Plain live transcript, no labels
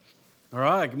All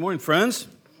right, good morning, friends.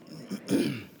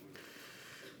 We're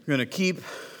going to keep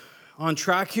on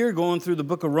track here, going through the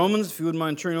book of Romans. If you wouldn't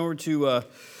mind turning over to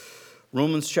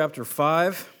Romans chapter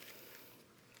 5.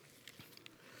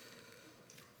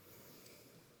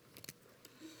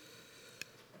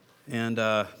 And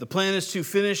the plan is to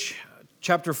finish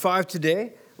chapter 5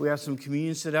 today. We have some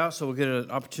communion set out, so we'll get an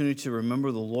opportunity to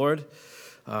remember the Lord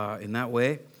in that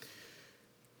way.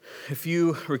 If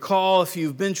you recall, if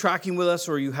you've been tracking with us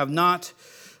or you have not,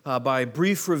 by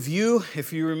brief review,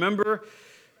 if you remember,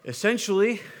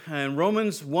 essentially, in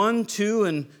Romans 1, 2,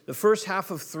 and the first half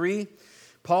of 3,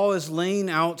 Paul is laying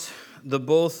out the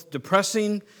both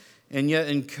depressing and yet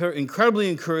incredibly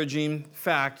encouraging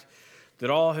fact that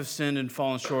all have sinned and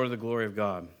fallen short of the glory of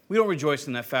God. We don't rejoice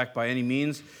in that fact by any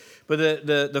means, but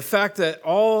the fact that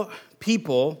all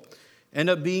people end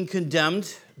up being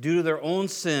condemned due to their own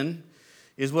sin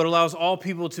is what allows all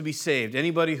people to be saved.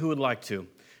 Anybody who would like to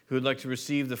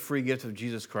receive the free gift of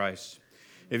Jesus Christ.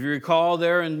 If you recall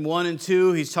there in 1 and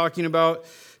 2, he talks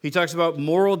about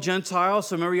moral Gentiles.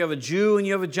 So remember, you have a Jew and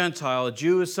you have a Gentile. A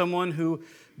Jew is someone who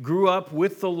grew up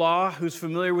with the law, who's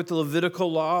familiar with the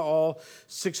Levitical law, all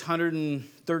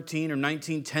 613 or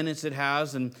 19 tenets it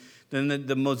has, and then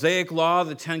the Mosaic law,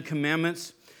 the 10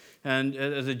 commandments. And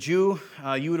as a Jew,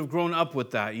 you would have grown up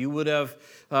with that. You would have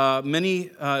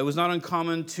it was not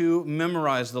uncommon to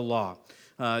memorize the law,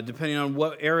 depending on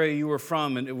what area you were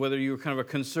from and whether you were kind of a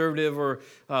conservative or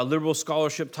liberal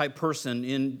scholarship type person.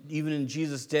 Even in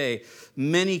Jesus' day,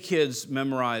 many kids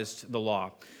memorized the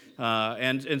law.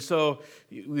 And so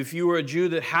if you were a Jew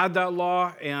that had that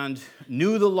law and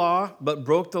knew the law but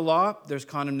broke the law, there's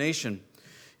condemnation.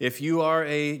 If you are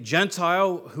a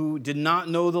Gentile who did not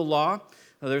know the law,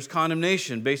 there's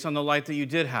condemnation based on the light that you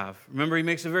did have. Remember, he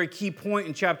makes a very key point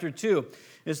in chapter 2.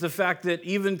 It's the fact that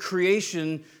even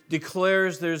creation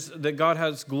declares that God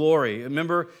has glory.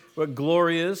 Remember what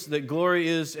glory is? That glory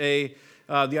is the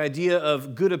idea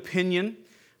of good opinion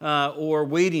or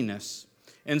weightiness.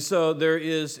 And so there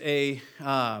is a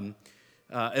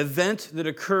event that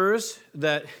occurs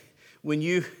that when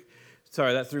you...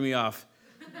 Sorry, that threw me off.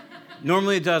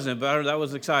 Normally it doesn't, but that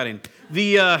was exciting.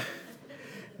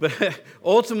 But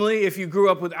ultimately, if you grew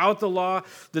up without the law,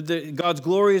 God's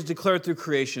glory is declared through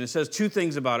creation. It says two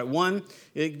things about it. One,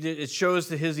 it shows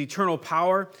that his eternal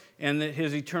power and that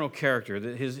his eternal character,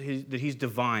 that he's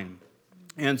divine.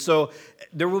 And so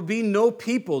there will be no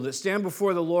people that stand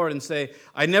before the Lord and say,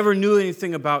 I never knew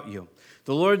anything about you.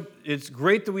 The Lord, it's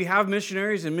great that we have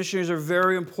missionaries, and missionaries are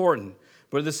very important.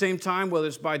 But at the same time, whether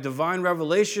it's by divine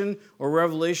revelation or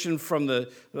revelation from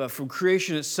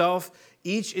creation itself,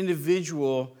 each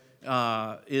individual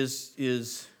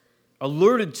is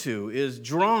alerted to, is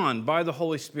drawn by the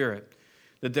Holy Spirit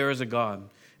that there is a God.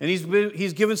 And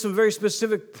he's given some very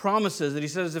specific promises that he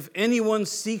says, if anyone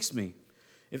seeks me,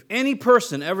 if any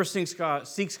person ever seeks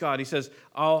God, he says,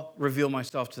 I'll reveal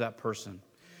myself to that person.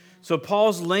 So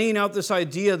Paul's laying out this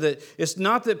idea that it's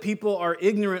not that people are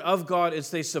ignorant of God,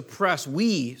 it's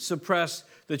we suppress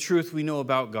the truth we know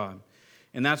about God.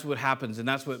 And that's what happens, and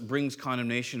that's what brings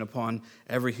condemnation upon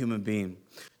every human being.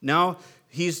 Now,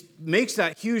 he makes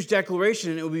that huge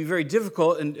declaration, and it will be very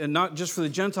difficult, and not just for the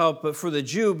Gentile, but for the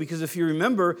Jew, because if you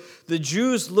remember, the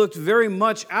Jews looked very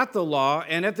much at the law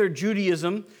and at their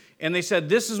Judaism, and they said,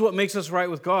 this is what makes us right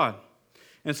with God.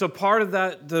 And so part of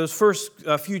those first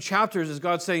few chapters is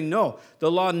God saying, no,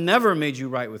 the law never made you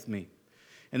right with me.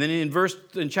 And then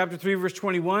in chapter 3, verse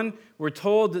 21, we're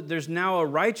told that there's now a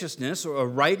righteousness or a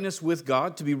rightness with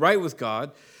God, to be right with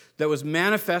God, that was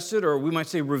manifested, or we might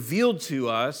say revealed to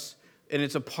us, and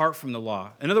it's apart from the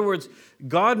law. In other words,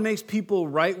 God makes people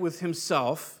right with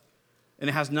himself, and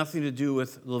it has nothing to do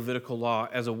with the Levitical law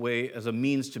as a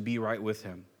means to be right with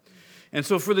him. And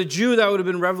so for the Jew, that would have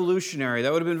been revolutionary.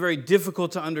 That would have been very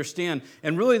difficult to understand.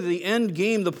 And really the end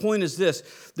game, the point is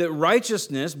this, that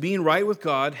righteousness, being right with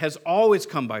God, has always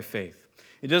come by faith.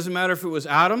 It doesn't matter if it was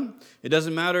Adam. It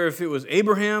doesn't matter if it was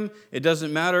Abraham. It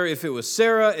doesn't matter if it was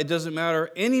Sarah. It doesn't matter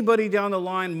anybody down the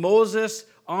line, Moses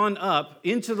on up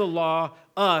into the law,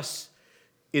 us.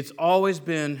 It's always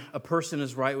been a person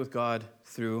is right with God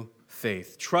through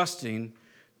faith, trusting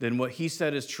that what he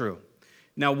said is true.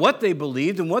 Now, what they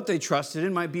believed and what they trusted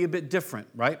in might be a bit different,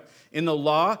 right? In the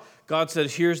law, God said,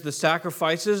 here's the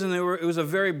sacrifices, and it was a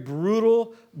very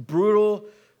brutal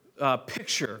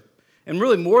picture, and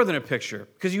really more than a picture,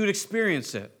 because you would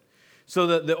experience it.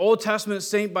 So the Old Testament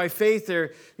saint by faith,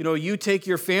 you take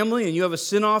your family and you have a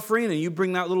sin offering, and you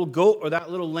bring that little goat or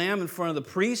that little lamb in front of the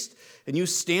priest, and you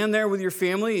stand there with your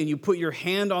family, and you put your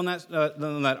hand on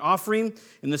that offering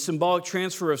in the symbolic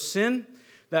transfer of sin.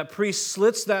 that priest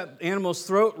slits that animal's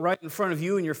throat right in front of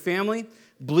you and your family,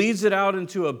 bleeds it out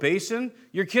into a basin.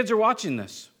 Your kids are watching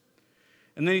this.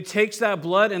 And then he takes that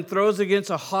blood and throws it against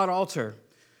a hot altar.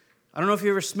 I don't know if you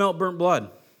ever smelt burnt blood.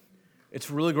 It's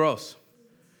really gross.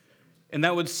 And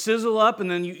that would sizzle up,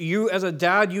 and then you as a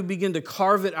dad, you begin to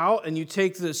carve it out, and you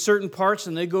take the certain parts,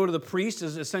 and they go to the priest,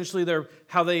 as essentially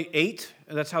how they ate.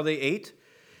 That's how they ate.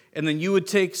 And then you would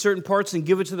take certain parts and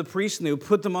give it to the priest, and they would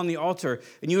put them on the altar.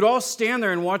 And you would all stand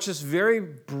there and watch this very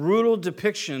brutal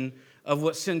depiction of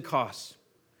what sin costs.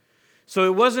 So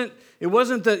it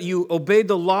wasn't that you obeyed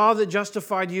the law that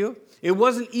justified you. It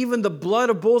wasn't even the blood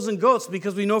of bulls and goats,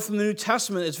 because we know from the New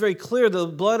Testament, it's very clear the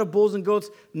blood of bulls and goats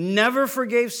never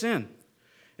forgave sin.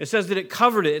 It says that it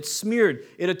covered it, it smeared,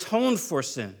 it atoned for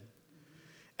sin.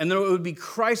 And then it would be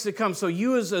Christ that comes. So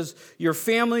you as your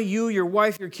family, you, your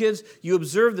wife, your kids, you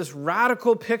observe this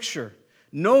radical picture,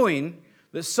 knowing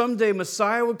that someday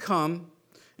Messiah would come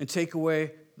and take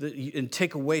away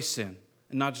sin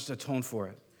and not just atone for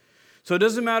it. So it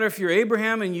doesn't matter if you're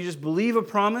Abraham and you just believe a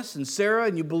promise, and Sarah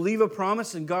and you believe a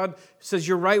promise, and God says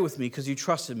you're right with me because you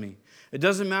trusted me. It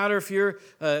doesn't matter if you're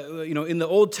in the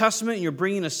Old Testament and you're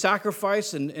bringing a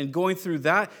sacrifice and going through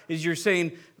that, is you're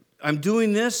saying, I'm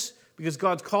doing this because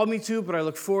God's called me to, but I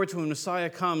look forward to when Messiah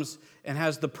comes and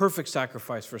has the perfect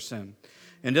sacrifice for sin.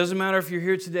 And it doesn't matter if you're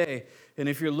here today and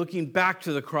if you're looking back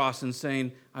to the cross and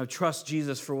saying, I trust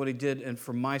Jesus for what he did and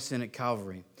for my sin at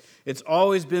Calvary. It's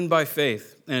always been by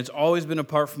faith, and it's always been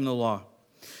apart from the law.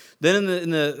 Then in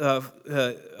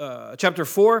the chapter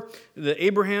 4,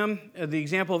 the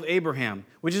example of Abraham,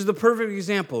 which is the perfect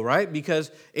example, right?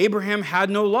 Because Abraham had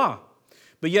no law,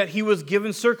 but yet he was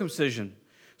given circumcision.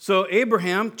 So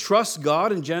Abraham trusts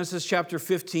God in Genesis chapter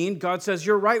 15. God says,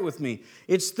 you're right with me.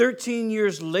 It's 13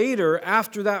 years later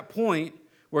after that point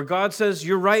where God says,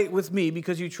 you're right with me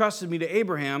because you trusted me, to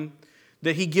Abraham,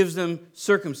 that he gives them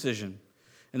circumcision.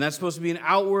 And that's supposed to be an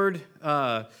outward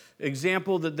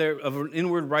example of an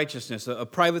inward righteousness, a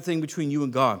private thing between you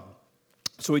and God.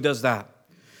 So he does that.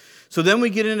 So then we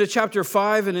get into chapter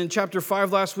 5, and in chapter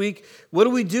 5 last week, what do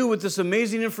we do with this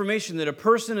amazing information that a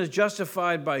person is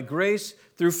justified by grace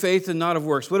through faith and not of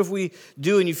works? What if we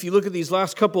do, and if you look at these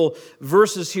last couple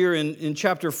verses here in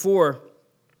chapter 4,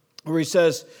 where he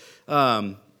says,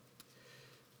 but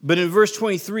in verse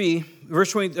 23,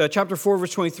 chapter 4,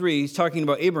 verse 23, he's talking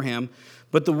about Abraham,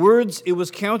 but the words, it was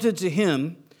counted to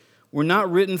him, were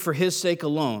not written for his sake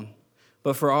alone,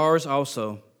 but for ours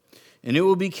also. And it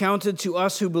will be counted to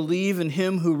us who believe in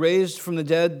him who raised from the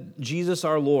dead Jesus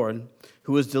our Lord,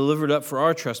 who was delivered up for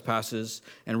our trespasses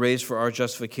and raised for our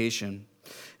justification.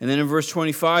 And then in verse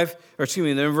 5,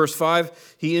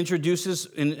 he introduces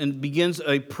and begins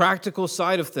a practical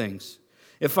side of things.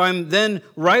 If I'm then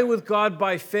right with God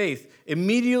by faith,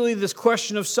 immediately this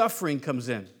question of suffering comes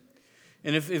in.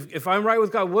 And if I'm right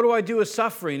with God, what do I do with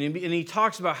suffering? And he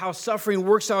talks about how suffering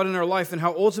works out in our life and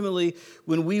how ultimately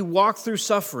when we walk through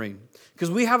suffering, because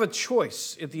we have a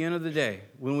choice at the end of the day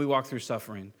when we walk through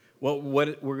suffering, what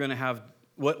we're going to have,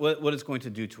 what it's going to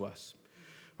do to us.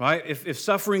 Right? If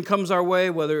suffering comes our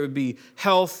way, whether it be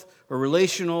health or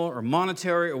relational or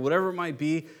monetary or whatever it might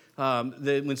be,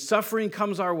 when suffering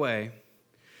comes our way,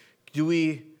 do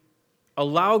we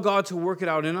allow God to work it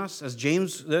out in us, as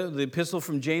James, the epistle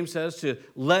from James says, to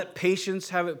let patience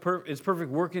have its perfect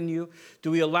work in you?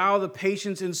 Do we allow the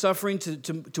patience in suffering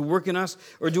to work in us?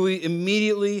 Or do we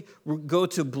immediately go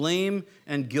to blame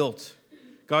and guilt?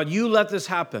 God, you let this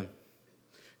happen.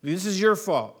 This is your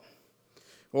fault.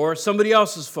 Or somebody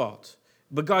else's fault.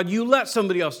 But God, you let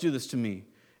somebody else do this to me.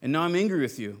 And now I'm angry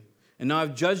with you. And now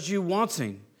I've judged you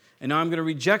wanting. And now I'm going to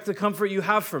reject the comfort you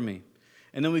have for me.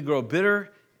 And then we grow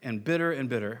bitter and bitter and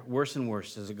bitter, worse and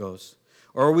worse as it goes.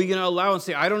 Or are we going to allow and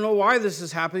say, I don't know why this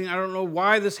is happening. I don't know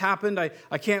why this happened.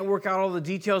 I can't work out all the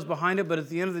details behind it. But at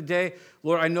the end of the day,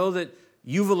 Lord, I know that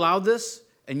you've allowed this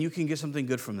and you can get something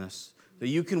good from this. That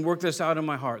you can work this out in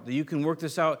my heart. That you can work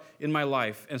this out in my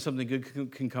life and something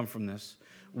good can come from this.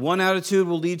 One attitude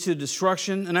will lead to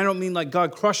destruction. And I don't mean like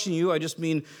God crushing you. I just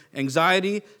mean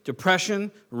anxiety,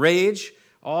 depression, rage,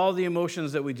 all the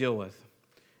emotions that we deal with.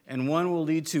 And one will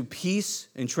lead to peace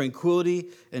and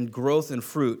tranquility and growth and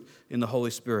fruit in the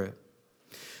Holy Spirit.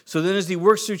 So then as he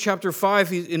works through chapter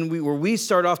 5, where we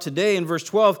start off today in verse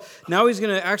 12, now he's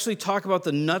going to actually talk about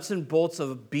the nuts and bolts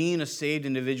of being a saved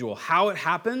individual, how it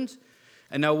happened,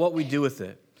 and now what we do with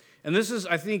it. And this is,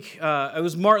 I think, it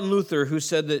was Martin Luther who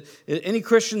said that any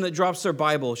Christian that drops their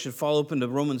Bible should fall open to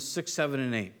Romans 6, 7,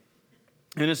 and 8.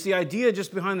 And it's the idea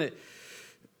just behind that.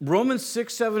 Romans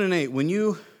 6, 7, and 8,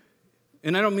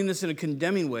 and I don't mean this in a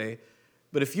condemning way,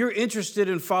 but if you're interested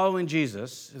in following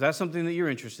Jesus, if that's something that you're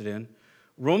interested in,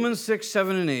 Romans 6,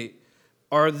 7, and 8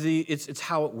 it's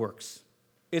how it works.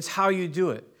 It's how you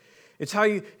do it. It's how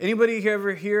anybody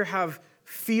ever here have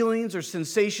feelings or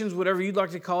sensations, whatever you'd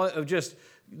like to call it, of just,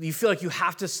 you feel like you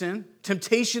have to sin?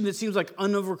 Temptation that seems like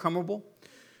unovercomable?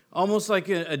 Almost like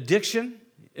an addiction?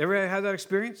 Ever had that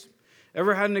experience?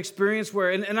 Ever had an experience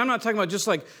where, and I'm not talking about just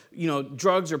like,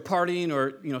 drugs or partying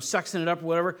or, sexing it up or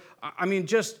whatever. I mean,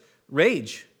 just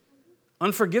rage,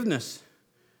 unforgiveness,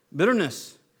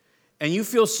 bitterness. And you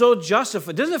feel so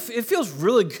justified. It feels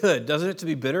really good, doesn't it, to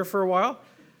be bitter for a while?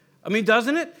 I mean,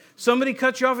 doesn't it? Somebody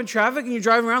cuts you off in traffic and you're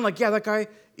driving around like, yeah, that guy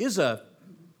is a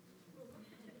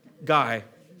guy,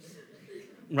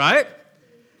 right?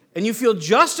 And you feel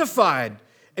justified.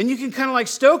 And you can kind of like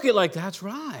stoke it like, that's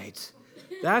right.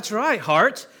 That's right,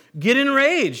 heart. Get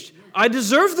enraged. I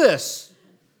deserve this.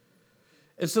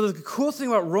 And so the cool thing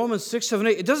about Romans 6, 7,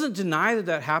 8, it doesn't deny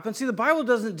that happens. See, the Bible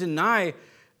doesn't deny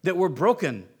that we're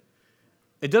broken.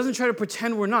 It doesn't try to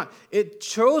pretend we're not. It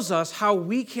shows us how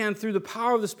we can, through the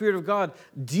power of the Spirit of God,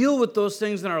 deal with those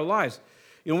things in our lives.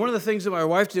 One of the things that my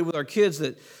wife did with our kids,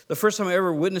 that the first time I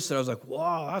ever witnessed it, I was like,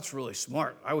 wow, that's really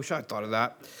smart. I wish I'd thought of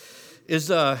that.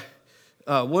 Is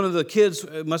one of the kids,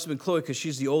 it must have been Chloe because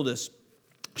she's the oldest,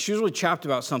 she was really chapped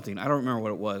about something. I don't remember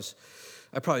what it was.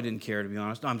 I probably didn't care, to be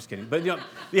honest. No, I'm just kidding. But, yeah,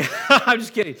 I'm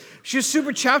just kidding. She was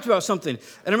super chapped about something.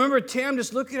 And I remember Tam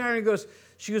just looking at her and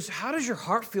she goes, how does your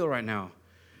heart feel right now?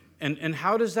 And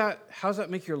how does that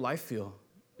make your life feel?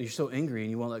 You're so angry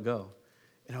and you won't let go.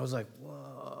 And I was like,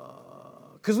 whoa.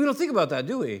 Because we don't think about that,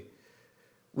 do we?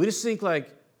 We just think like,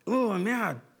 oh, I'm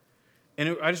mad.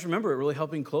 And I just remember it really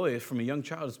helping Chloe from a young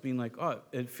child, just being like, oh,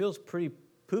 it feels pretty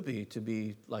poopy to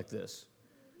be like this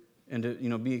and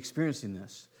to be experiencing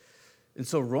this. And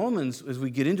so Romans, as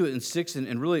we get into it in 6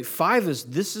 and really 5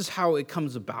 this is how it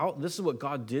comes about. This is what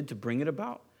God did to bring it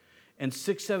about. And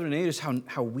 6, 7, and 8 is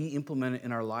how we implement it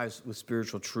in our lives with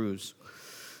spiritual truths.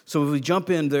 So if we jump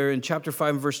in there in chapter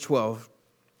 5 and verse 12,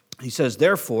 he says,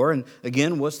 therefore, and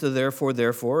again, what's the therefore,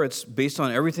 therefore? It's based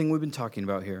on everything we've been talking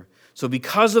about here. So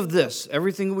because of this,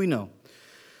 everything we know,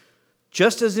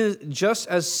 just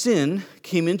as sin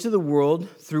came into the world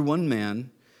through one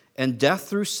man, and death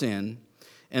through sin,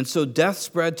 and so death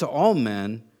spread to all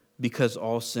men because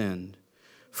all sinned.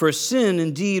 For sin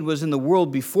indeed was in the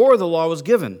world before the law was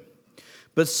given,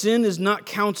 but sin is not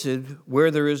counted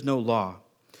where there is no law.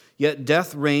 Yet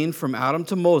death reigned from Adam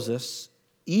to Moses,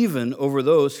 even over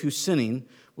those whose sinning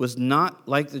was not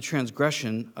like the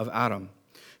transgression of Adam,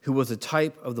 who was a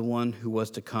type of the one who was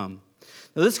to come.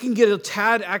 Now, this can get a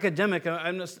tad academic.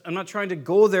 I'm not trying to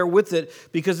go there with it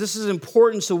because this is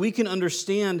important so we can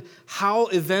understand how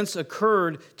events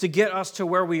occurred to get us to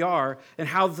where we are and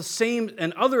how the same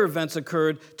and other events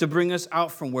occurred to bring us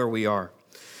out from where we are.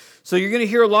 So you're going to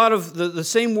hear a lot of the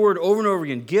same word over and over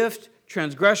again: gift,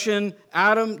 transgression,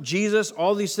 Adam, Jesus,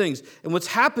 all these things. And what's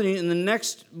happening in the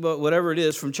next, whatever it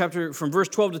is, from verse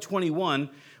 12 to 21,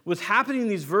 what's happening in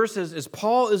these verses is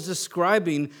Paul is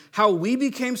describing how we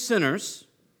became sinners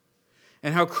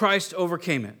and how Christ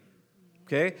overcame it.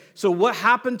 Okay? So what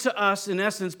happened to us, in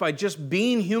essence, by just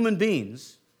being human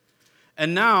beings,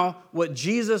 and now what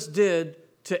Jesus did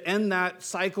to end that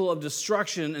cycle of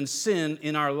destruction and sin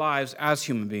in our lives as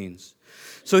human beings.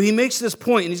 So he makes this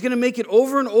point, and he's going to make it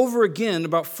over and over again,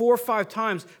 about 4 or 5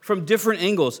 times from different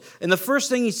angles. And the first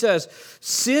thing he says,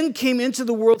 sin came into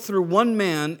the world through one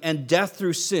man, and death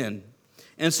through sin.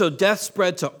 And so death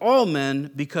spread to all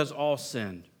men because all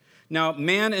sinned. Now,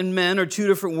 man and men are 2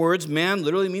 different words. Man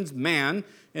literally means man,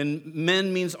 and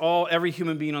men means every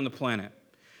human being on the planet.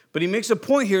 But he makes a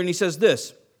point here, and he says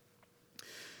this: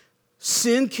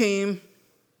 sin came,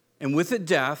 and with it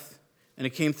death, and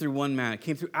it came through one man. It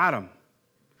came through Adam.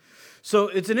 So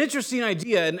it's an interesting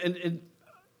idea, and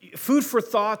food for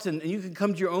thought, and you can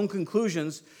come to your own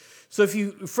conclusions. So if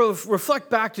you reflect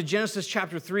back to Genesis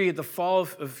chapter 3 at the fall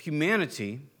of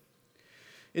humanity,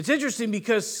 it's interesting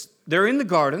because they're in the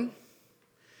garden,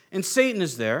 and Satan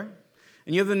is there,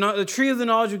 and you have the tree of the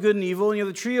knowledge of good and evil, and you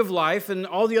have the tree of life, and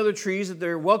all the other trees that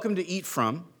they're welcome to eat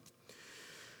from.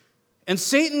 And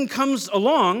Satan comes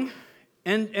along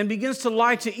and begins to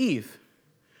lie to Eve.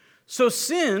 So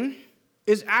sin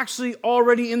is actually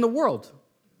already in the world,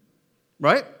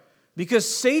 right? Because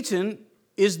Satan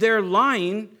is there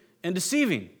lying and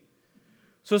deceiving.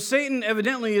 So Satan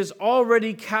evidently is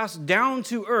already cast down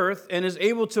to earth and is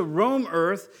able to roam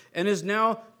earth and is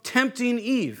now tempting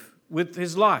Eve with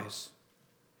his lies.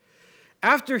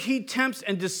 After he tempts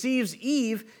and deceives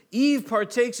Eve, Eve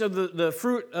partakes of the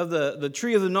fruit of the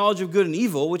tree of the knowledge of good and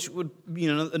evil, which would be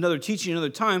another teaching another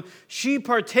time. She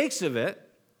partakes of it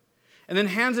and then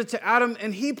hands it to Adam,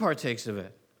 and he partakes of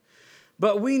it.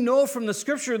 But we know from the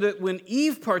scripture that when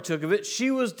Eve partook of it,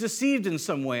 she was deceived in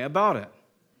some way about it.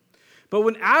 But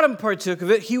when Adam partook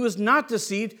of it, he was not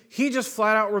deceived. He just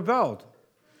flat out rebelled.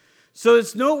 So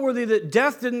it's noteworthy that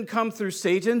death didn't come through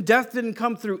Satan. Death didn't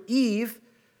come through Eve.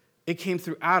 It came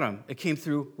through Adam. It came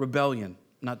through rebellion,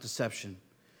 not deception.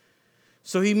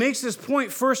 So he makes this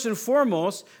point first and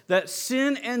foremost that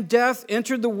sin and death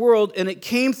entered the world and it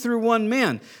came through one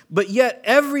man. But yet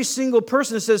every single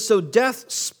person, it says, so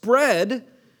death spread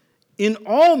in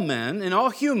all men, in all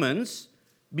humans,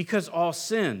 because all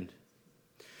sinned.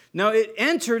 Now it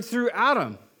entered through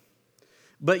Adam,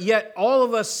 but yet all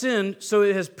of us sinned, so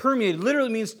it has permeated.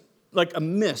 Literally means like a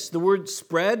mist. The word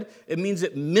spread, it means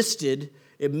it misted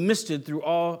through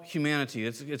all humanity.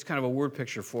 It's kind of a word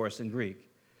picture for us in Greek.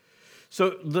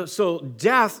 So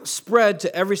death spread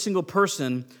to every single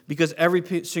person because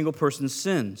every single person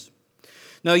sins.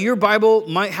 Now your Bible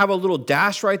might have a little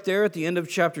dash right there at the end of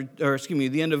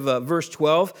the end of verse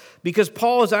 12, because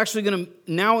Paul is actually going to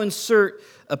now insert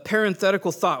a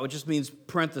parenthetical thought, which just means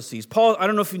parentheses. Paul, I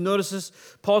don't know if you notice this,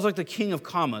 Paul's like the king of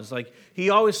commas. Like he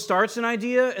always starts an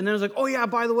idea and then it's like, oh yeah,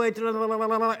 by the way,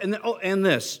 and then and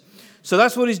this. So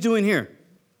that's what he's doing here.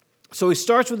 So he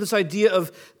starts with this idea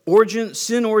of origin,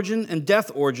 sin origin, and death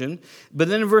origin. But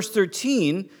then in verse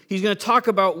 13, he's going to talk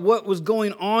about what was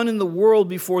going on in the world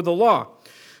before the law.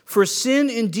 For sin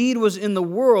indeed was in the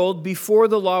world before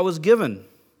the law was given.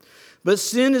 But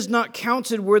sin is not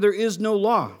counted where there is no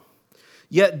law.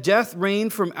 Yet death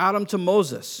reigned from Adam to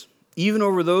Moses, even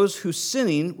over those whose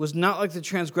sinning was not like the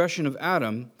transgression of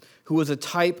Adam, who was a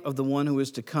type of the one who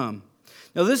is to come.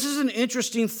 Now, this is an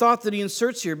interesting thought that he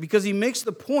inserts here because he makes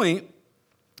the point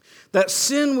that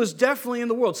sin was definitely in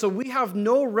the world. So we have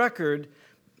no record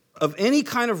of any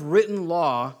kind of written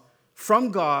law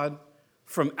from God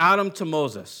from Adam to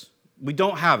Moses. We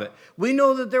don't have it. We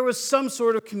know that there was some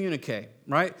sort of communique,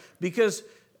 right? Because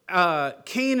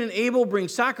Cain and Abel bring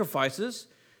sacrifices.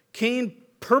 Cain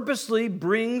purposely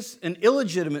brings an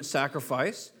illegitimate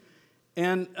sacrifice.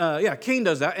 And Cain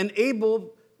does that. And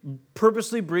Abel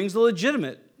purposely brings the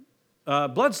legitimate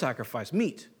blood sacrifice,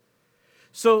 meat.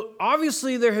 So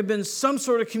obviously there had been some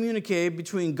sort of communique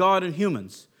between God and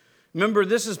humans. Remember,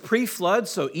 this is pre-flood,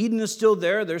 so Eden is still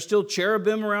there. There's still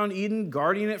cherubim around Eden,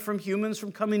 guarding it from humans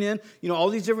from coming in. All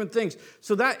these different things.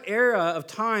 So that era of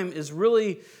time is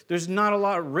really, there's not a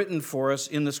lot written for us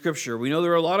in the Scripture. We know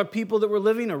there are a lot of people that were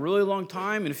living a really long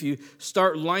time, and if you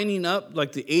start lining up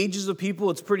like the ages of people,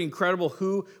 it's pretty incredible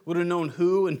who would have known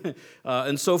who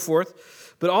and so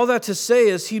forth. But all that to say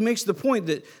is he makes the point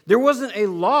that there wasn't a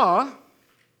law,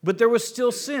 but there was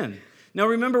still sin. Now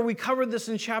remember, we covered this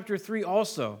in chapter 3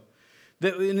 also.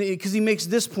 Because he makes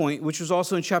this point, which was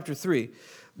also in chapter 3.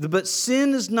 But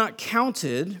sin is not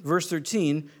counted, verse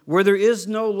 13, where there is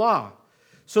no law.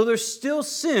 So there's still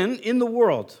sin in the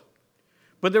world.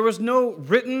 But there was no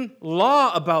written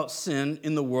law about sin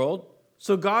in the world.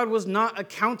 So God was not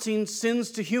accounting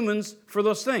sins to humans for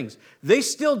those things. They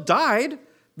still died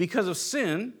because of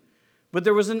sin, but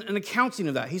there was an accounting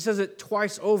of that. He says it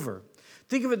twice over.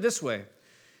 Think of it this way.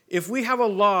 If we have a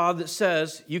law that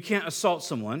says you can't assault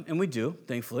someone, and we do,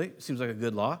 thankfully, it seems like a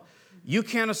good law, you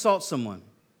can't assault someone.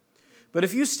 But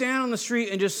if you stand on the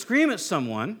street and just scream at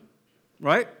someone,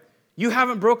 right, you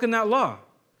haven't broken that law.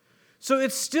 So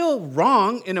it's still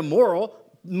wrong and immoral.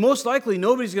 Most likely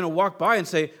nobody's going to walk by and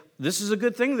say, this is a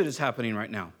good thing that is happening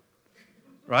right now,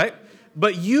 right?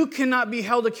 But you cannot be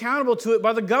held accountable to it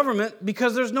by the government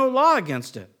because there's no law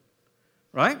against it,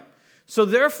 right? So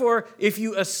therefore, if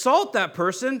you assault that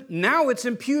person, now it's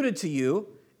imputed to you,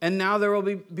 and now there will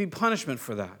be punishment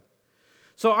for that.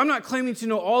 So I'm not claiming to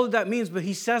know all that means, but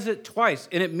he says it twice,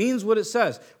 and it means what it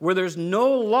says. Where there's no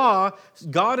law,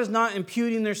 God is not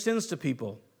imputing their sins to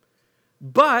people.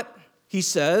 But, he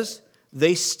says,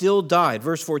 they still died.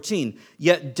 Verse 14,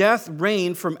 yet death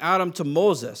reigned from Adam to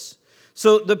Moses.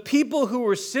 So the people who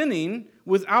were sinning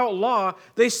without law,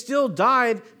 they still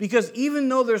died because even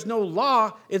though there's no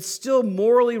law, it's still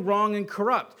morally wrong and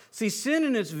corrupt. See, sin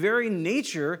in its very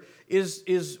nature is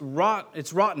it's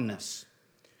rottenness.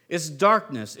 It's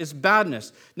darkness. It's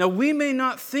badness. Now, we may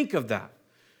not think of that.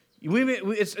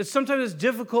 Sometimes it's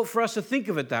difficult for us to think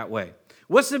of it that way.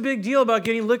 What's the big deal about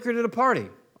getting liquored at a party?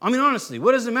 I mean, honestly,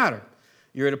 what does it matter?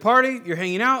 You're at a party, you're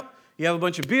hanging out, you have a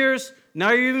bunch of beers,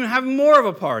 now you're even having more of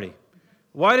a party.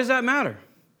 Why does that matter?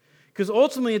 Because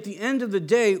ultimately, at the end of the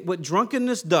day, what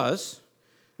drunkenness does,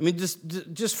 I mean,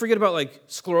 just forget about like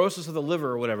sclerosis of the liver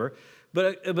or whatever,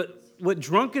 but what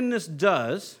drunkenness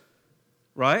does,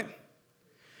 right,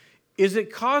 is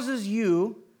it causes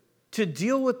you to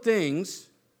deal with things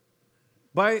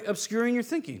by obscuring your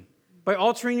thinking, by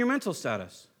altering your mental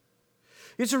status.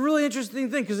 It's a really interesting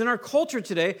thing because in our culture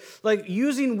today, like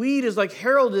using weed is like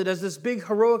heralded as this big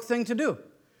heroic thing to do.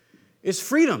 It's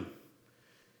freedom.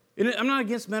 And I'm not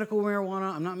against medical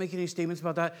marijuana. I'm not making any statements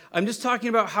about that. I'm just talking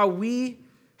about how we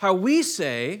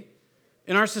say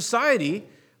in our society,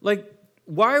 like,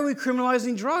 why are we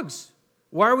criminalizing drugs?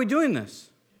 Why are we doing this?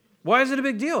 Why is it a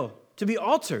big deal to be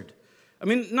altered? I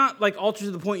mean, not like altered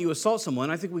to the point you assault someone.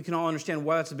 I think we can all understand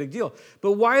why that's a big deal.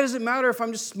 But why does it matter if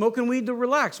I'm just smoking weed to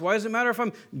relax? Why does it matter if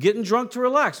I'm getting drunk to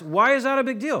relax? Why is that a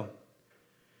big deal?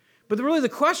 But really the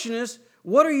question is,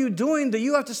 what are you doing that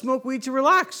you have to smoke weed to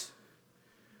relax?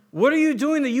 What are you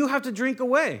doing that you have to drink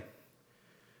away?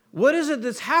 What is it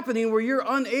that's happening where you're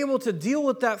unable to deal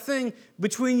with that thing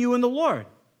between you and the Lord?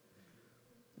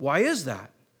 Why is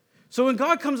that? So when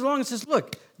God comes along and says,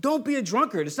 look, don't be a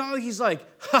drunkard. It's not like he's like,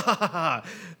 ha,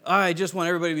 I just want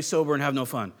everybody to be sober and have no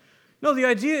fun. No, the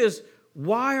idea is,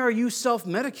 why are you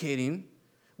self-medicating?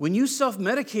 When you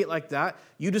self-medicate like that,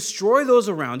 you destroy those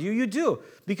around you. You do.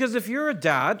 Because if you're a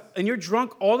dad and you're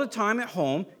drunk all the time at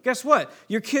home, guess what?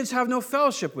 Your kids have no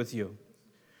fellowship with you.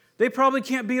 They probably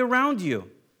can't be around you.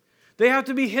 They have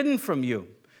to be hidden from you.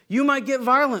 You might get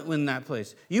violent in that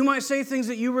place. You might say things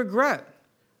that you regret.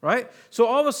 Right? So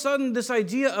all of a sudden, this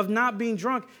idea of not being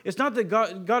drunk, it's not that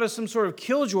God is some sort of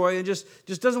killjoy and just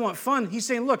doesn't want fun. He's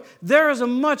saying, look, there is a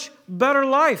much better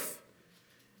life.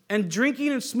 And drinking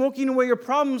and smoking away your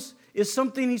problems is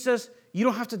something, he says, you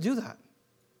don't have to do that.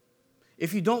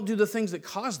 If you don't do the things that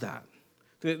cause that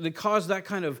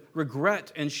kind of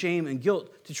regret and shame and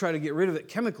guilt to try to get rid of it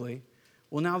chemically,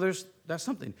 well, now that's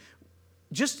something.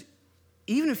 Just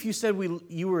even if you said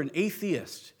you were an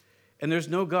atheist and there's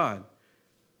no God,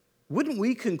 wouldn't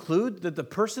we conclude that the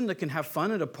person that can have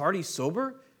fun at a party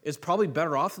sober is probably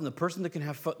better off than the person that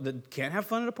can't have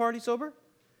fun at a party sober?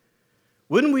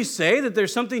 Wouldn't we say that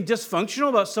there's something dysfunctional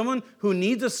about someone who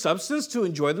needs a substance to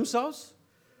enjoy themselves?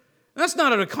 That's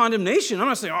not a condemnation. I'm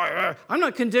not saying, I'm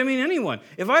not condemning anyone.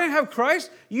 If I didn't have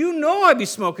Christ, you know I'd be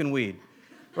smoking weed,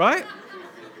 right?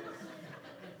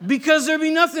 Because there'd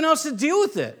be nothing else to deal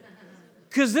with it.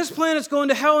 Because this planet's going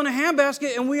to hell in a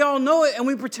handbasket, and we all know it, and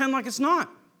we pretend like it's not.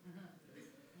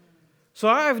 So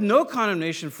I have no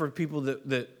condemnation for people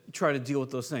that try to deal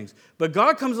with those things. But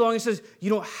God comes along and says, you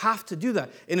don't have to do that.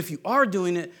 And if you are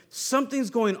doing it, something's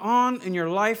going on in your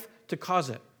life to cause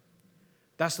it.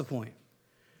 That's the point.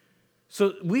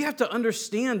 So we have to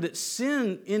understand that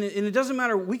sin, and it doesn't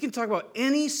matter, we can talk about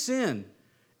any sin,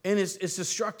 and it's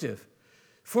destructive.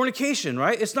 Fornication,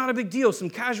 right? It's not a big deal. Some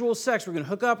casual sex. We're going to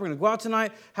hook up. We're going to go out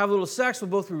tonight, have a little sex. We'll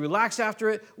both relax after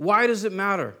it. Why does it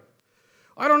matter?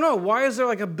 I don't know. Why is there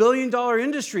like $1 billion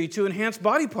industry to enhance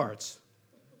body parts?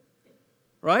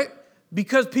 Right?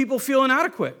 Because people feel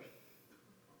inadequate.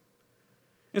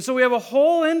 And so we have a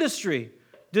whole industry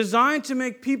designed to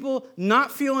make people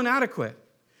not feel inadequate.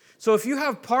 So if you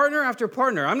have partner after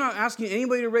partner, I'm not asking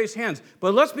anybody to raise hands,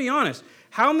 but let's be honest.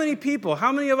 How many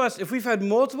of us, if we've had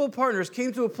multiple partners,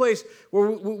 came to a place where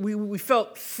we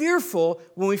felt fearful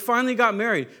when we finally got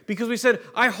married because we said,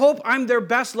 I hope I'm their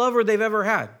best lover they've ever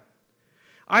had.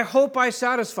 I hope I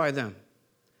satisfy them.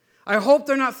 I hope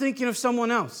they're not thinking of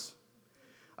someone else.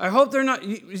 I hope they're not,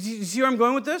 you see where I'm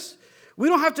going with this? We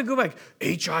don't have to go back,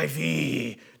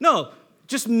 HIV. No,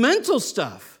 just mental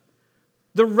stuff.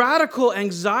 The radical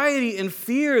anxiety and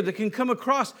fear that can come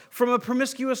across from a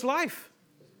promiscuous life.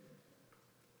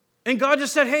 And God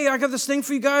just said, hey, I got this thing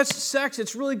for you guys, sex,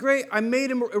 it's really great. I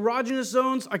made erogenous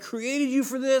zones. I created you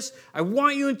for this. I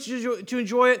want you to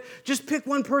enjoy it. Just pick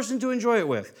one person to enjoy it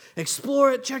with.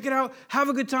 Explore it, check it out, have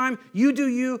a good time. You do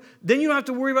you. Then you don't have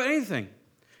to worry about anything.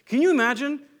 Can you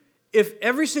imagine if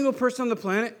every single person on the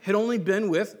planet had only been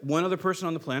with one other person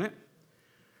on the planet?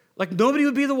 Like nobody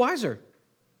would be the wiser.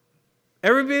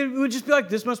 Everybody would just be like,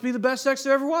 this must be the best sex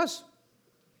there ever was.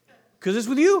 Because it's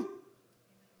with you.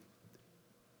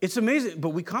 It's amazing, but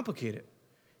we complicate it.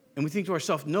 And we think to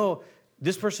ourselves, no,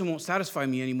 this person won't satisfy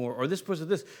me anymore, or this person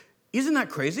this. Isn't that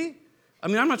crazy? I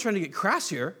mean, I'm not trying to get crass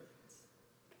here.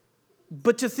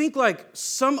 But to think like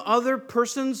some other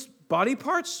person's body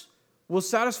parts will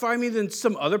satisfy me than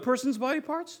some other person's body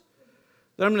parts?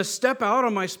 That I'm going to step out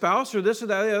on my spouse or this or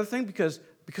that or the other thing because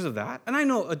of that? And I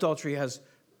know adultery has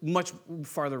much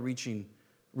farther reaching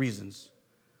reasons.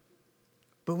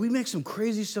 But we make some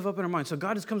crazy stuff up in our mind. So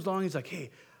God just comes along and he's like,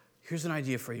 hey, here's an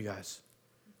idea for you guys.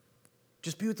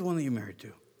 Just be with the one that you're married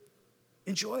to.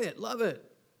 Enjoy it. Love it.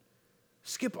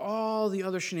 Skip all the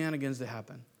other shenanigans that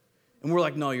happen. And we're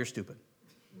like, no, you're stupid.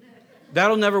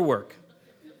 That'll never work.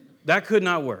 That could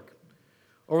not work.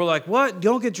 Or we're like, what?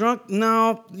 Don't get drunk?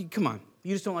 No, come on.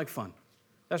 You just don't like fun.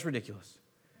 That's ridiculous.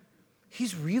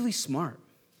 He's really smart.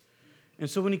 And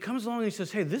so when he comes along and he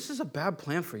says, hey, this is a bad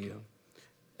plan for you.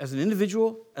 As an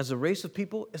individual, as a race of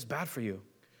people, it's bad for you.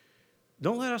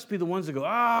 Don't let us be the ones that go,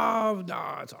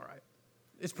 no, it's all right.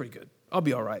 It's pretty good. I'll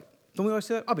be all right. Don't we always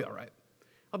say that? I'll be all right.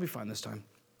 I'll be fine this time.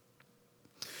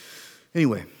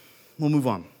 Anyway, we'll move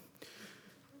on.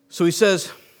 So he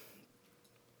says,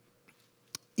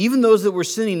 even those that were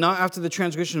sinning not after the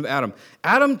transgression of Adam.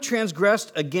 Adam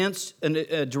transgressed against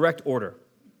a direct order,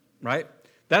 right?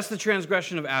 That's the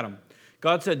transgression of Adam.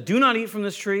 God said, do not eat from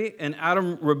this tree, and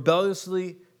Adam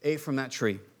rebelliously ate from that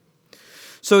tree.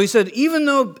 So he said, even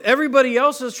though everybody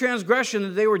else's transgression that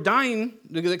they were dying,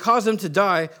 that caused them to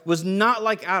die, was not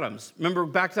like Adam's. Remember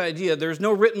back to the idea, there's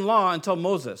no written law until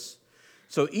Moses.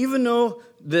 So even though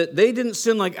that they didn't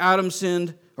sin like Adam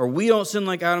sinned, or we don't sin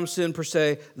like Adam sinned per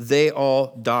se, they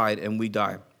all died and we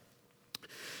die. And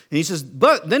he says,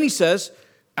 but then he says,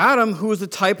 Adam, who is the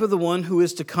type of the one who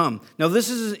is to come. Now this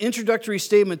is an introductory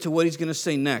statement to what he's going to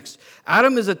say next.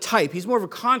 Adam is a type. He's more of a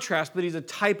contrast, but he's a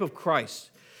type of Christ.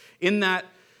 In that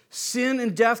sin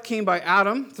and death came by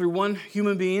Adam through one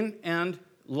human being, and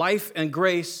life and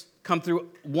grace come through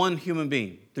one human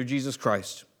being, through Jesus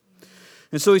Christ.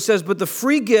 And so he says, but the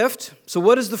free gift, so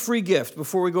what is the free gift?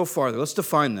 Before we go farther, let's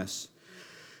define this.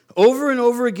 Over and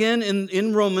over again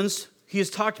in Romans, he has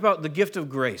talked about the gift of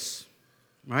grace,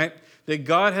 right? That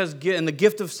God has given, and the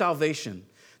gift of salvation.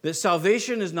 That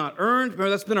salvation is not earned. Remember,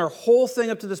 that's been our whole thing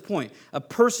up to this point. A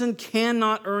person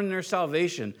cannot earn their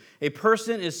salvation. A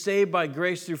person is saved by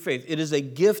grace through faith. It is a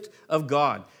gift of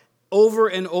God, over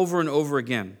and over and over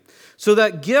again. So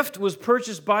that gift was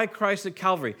purchased by Christ at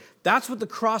Calvary. That's what the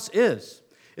cross is.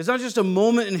 It's not just a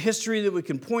moment in history that we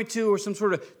can point to, or some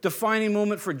sort of defining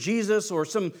moment for Jesus, or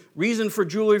some reason for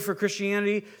jewelry for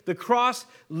Christianity. The cross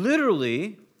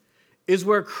literally is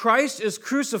where Christ is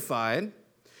crucified,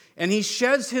 and he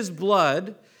sheds his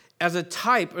blood as a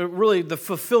type, really the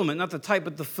fulfillment, not the type,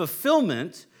 but the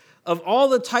fulfillment of all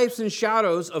the types and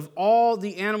shadows of all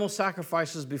the animal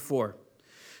sacrifices before.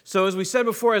 So as we said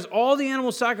before, as all the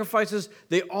animal sacrifices,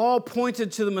 they all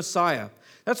pointed to the Messiah.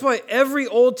 That's why every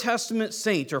Old Testament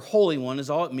saint, or holy one is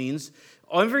all it means,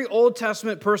 every Old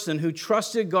Testament person who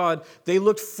trusted God, they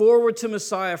looked forward to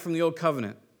Messiah from the Old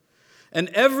Covenant. And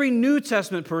every New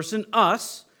Testament person,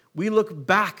 us, we look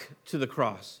back to the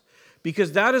cross.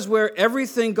 Because that is where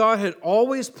everything God had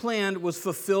always planned was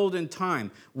fulfilled in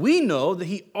time. We know that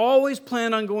he always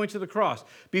planned on going to the cross.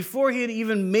 Before he had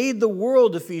even made the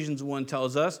world, Ephesians 1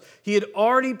 tells us, he had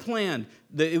already planned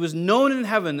that it was known in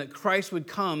heaven that Christ would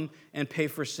come and pay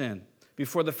for sin.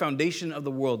 Before the foundation of the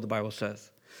world, the Bible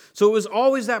says. So it was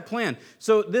always that plan.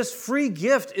 So this free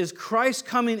gift is Christ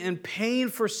coming and paying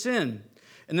for sin,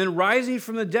 and then rising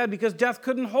from the dead because death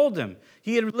couldn't hold him.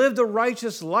 He had lived a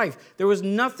righteous life. There was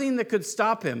nothing that could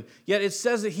stop him. Yet it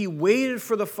says that he waited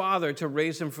for the Father to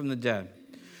raise him from the dead.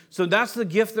 So that's the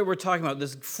gift that we're talking about,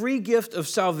 this free gift of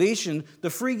salvation, the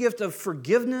free gift of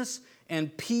forgiveness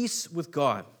and peace with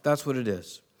God. That's what it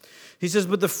is. He says,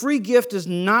 but the free gift is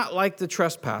not like the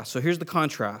trespass. So here's the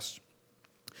contrast.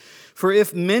 For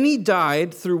if many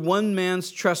died through one man's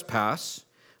trespass,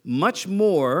 much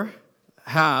more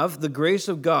have the grace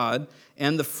of God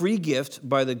and the free gift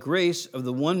by the grace of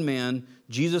the one man,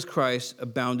 Jesus Christ,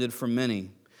 abounded for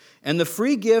many. And the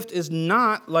free gift is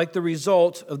not like the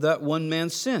result of that one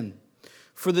man's sin.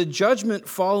 For the judgment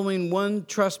following one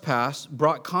trespass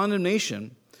brought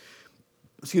condemnation.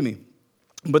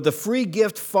 But the free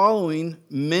gift following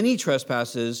many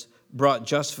trespasses brought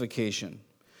justification.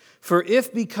 For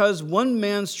if because one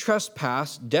man's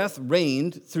trespass death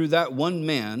reigned through that one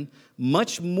man,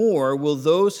 much more will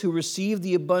those who receive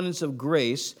the abundance of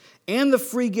grace and the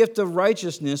free gift of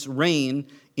righteousness reign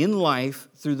in life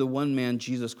through the one man,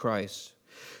 Jesus Christ.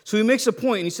 So he makes a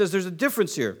point, and he says there's a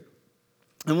difference here.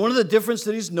 And one of the differences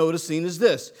that he's noticing is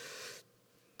this.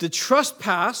 The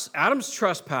trespass, Adam's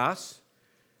trespass,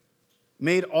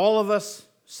 made all of us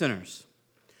sinners.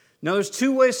 Now, there's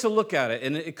two ways to look at it,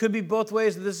 and it could be both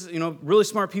ways. This is, really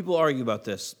smart people argue about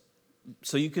this.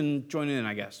 So you can join in,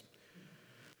 I guess.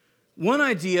 One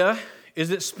idea is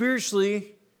that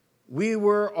spiritually, we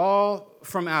were all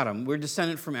from Adam. We're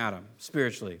descendant from Adam,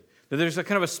 spiritually. That there's a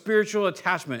kind of a spiritual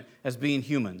attachment as being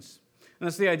humans. And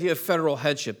that's the idea of federal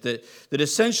headship, that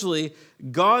essentially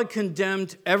God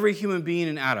condemned every human being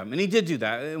in Adam. And he did do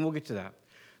that, and we'll get to that.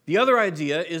 The other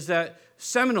idea is that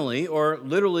seminally, or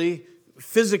literally,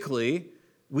 physically,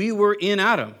 we were in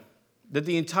Adam. That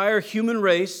the entire human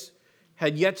race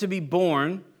had yet to be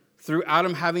born through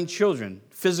Adam having children,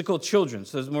 physical children.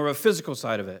 So there's more of a physical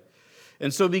side of it.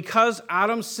 And so because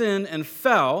Adam sinned and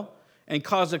fell and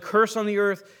caused a curse on the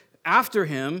earth after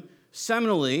him,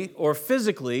 seminally or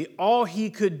physically, all he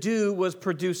could do was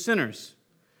produce sinners.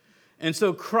 And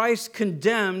so Christ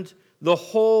condemned the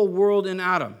whole world in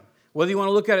Adam. Whether you want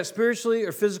to look at it spiritually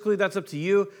or physically, that's up to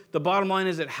you. The bottom line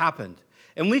is it happened.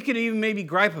 And we could even maybe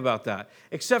gripe about that,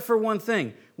 except for one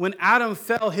thing. When Adam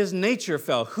fell, his nature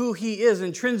fell. Who he is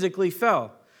intrinsically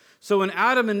fell. So when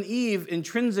Adam and Eve,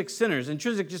 intrinsic sinners,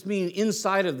 intrinsic just meaning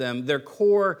inside of them, their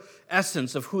core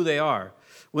essence of who they are,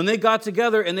 when they got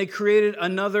together and they created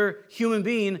another human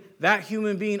being, that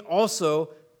human being also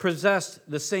possessed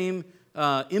the same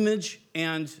image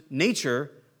and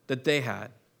nature that they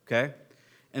had, okay?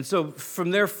 And so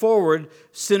from there forward,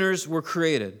 sinners were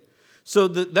created. So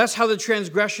that's how the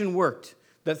transgression worked,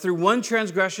 that through one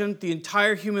transgression, the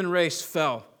entire human race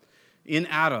fell in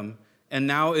Adam and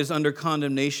now is under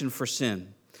condemnation for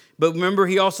sin. But remember,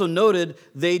 he also noted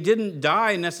they didn't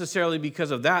die necessarily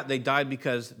because of that. They died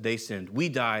because they sinned. We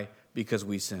die because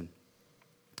we sin.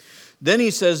 Then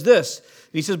he says this.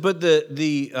 He says, but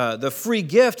the free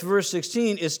gift, verse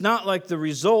 16, is not like the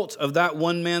result of that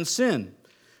one man's sin.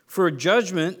 For the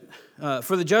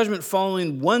judgment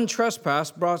following one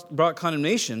trespass brought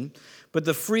condemnation, but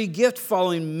the free gift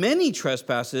following many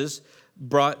trespasses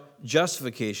brought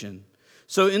justification.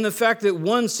 So in the fact that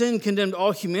one sin condemned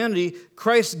all humanity,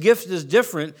 Christ's gift is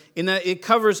different in that it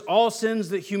covers all sins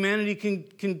that humanity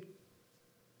can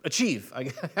achieve,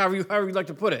 however you'd like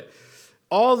to put it.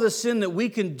 All the sin that we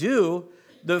can do,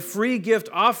 the free gift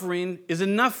offering is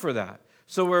enough for that.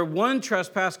 So where one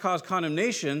trespass caused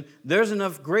condemnation, there's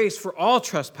enough grace for all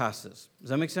trespasses. Does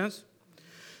that make sense?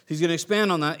 He's going to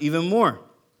expand on that even more.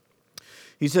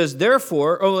 He says,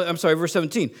 therefore, verse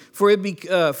 17. For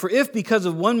if because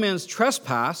of one man's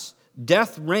trespass,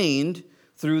 death reigned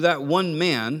through that one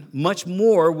man, much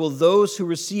more will those who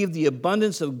receive the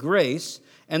abundance of grace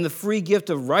and the free gift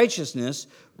of righteousness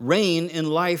reign in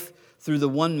life through the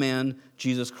one man,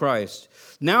 Jesus Christ.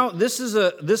 Now, this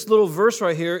little verse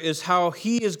right here is how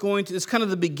he is going to, it's kind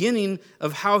of the beginning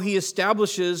of how he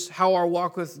establishes how our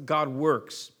walk with God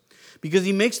works. Because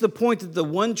he makes the point that the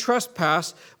one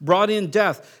trespass brought in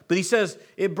death. But he says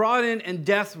it brought in and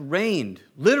death reigned.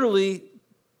 Literally,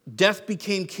 death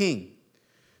became king.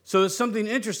 So it's something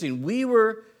interesting. We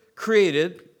were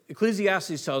created,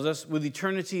 Ecclesiastes tells us, with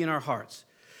eternity in our hearts.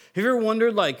 Have you ever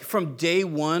wondered, like, from day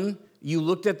one, you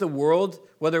looked at the world,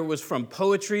 whether it was from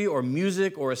poetry or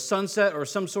music or a sunset or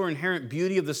some sort of inherent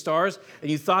beauty of the stars,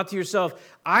 and you thought to yourself,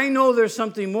 I know there's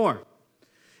something more.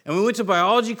 And we went to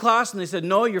biology class, and they said,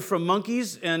 no, you're from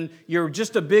monkeys, and you're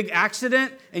just a big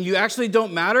accident, and you actually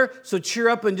don't matter, so cheer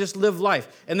up and just live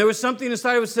life. And there was something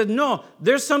inside of it that said, no,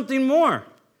 there's something more.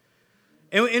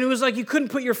 And it was like you couldn't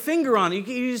put your finger on it.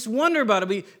 You just wonder about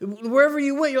it. But wherever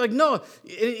you went, you're like, no.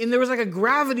 And there was like a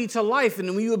gravity to life,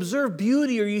 and when you observe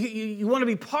beauty or you want to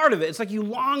be part of it, it's like you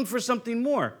long for something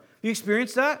more. You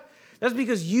experienced that? That's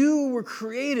because you were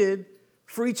created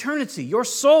for eternity. Your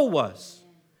soul was.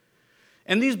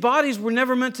 And these bodies were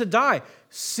never meant to die.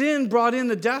 Sin brought in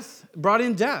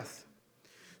death.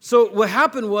 So what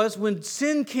happened was when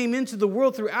sin came into the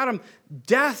world through Adam,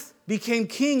 death became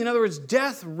king. In other words,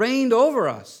 death reigned over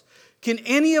us. Can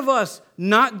any of us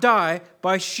not die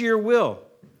by sheer will?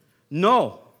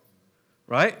 No.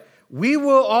 Right? We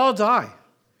will all die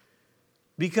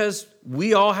because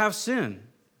we all have sin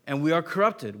and we are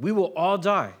corrupted. We will all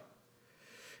die.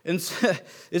 And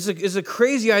it's a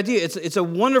crazy idea. It's a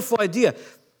wonderful idea.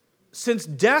 Since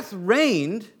death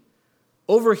reigned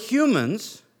over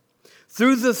humans,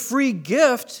 through the free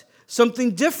gift,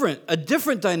 something different, a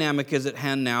different dynamic is at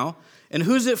hand now. And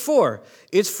who's it for?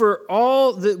 It's for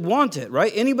all that want it,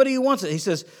 right? Anybody who wants it. He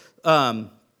says, much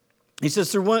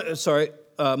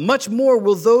more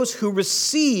will those who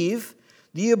receive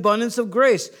the abundance of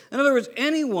grace. In other words,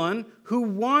 anyone who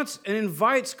wants and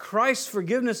invites Christ's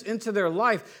forgiveness into their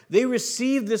life, they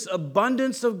receive this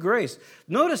abundance of grace.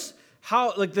 Notice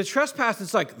how, like the trespass,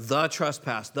 it's like the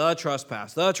trespass, the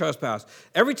trespass, the trespass.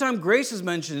 Every time grace is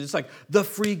mentioned, it's like the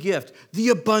free gift, the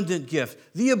abundant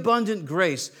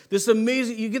grace. This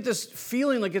amazing, you get this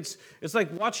feeling like it's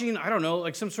like watching, I don't know,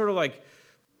 like some sort of like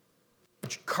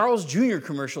Carl's Jr.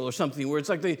 commercial or something where it's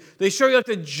like they show you like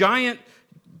the giant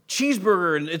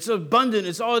cheeseburger and it's abundant,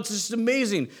 it's just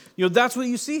amazing. You know, that's what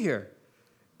you see here.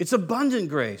 It's abundant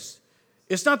grace.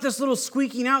 It's not this little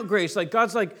squeaking out grace like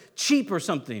God's like cheap or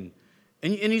something.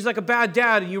 And he's like a bad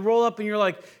dad, and you roll up and you're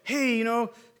like, hey, you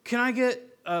know, can I get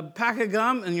a pack of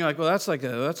gum? And you're like, well, that's like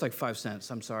 5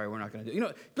 cents. I'm sorry, we're not going to do it. You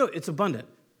know, no, it's abundant.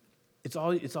 It's all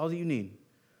that you need.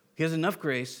 He has enough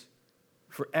grace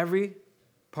for every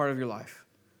part of your life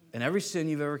and every sin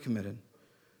you've ever committed.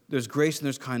 There's grace and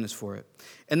there's kindness for it.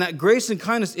 And that grace and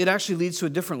kindness, it actually leads to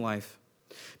a different life.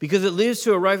 Because it leads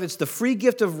to a right, it's the free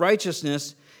gift of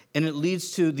righteousness, and it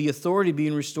leads to the authority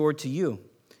being restored to you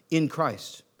in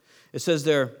Christ. It says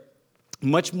there,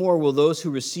 much more will those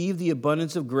who receive the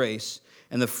abundance of grace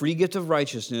and the free gift of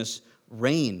righteousness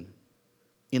reign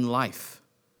in life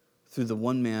through the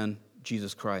one man,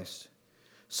 Jesus Christ.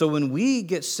 So when we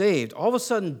get saved, all of a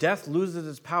sudden death loses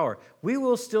its power. We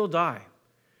will still die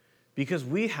because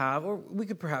we have, or we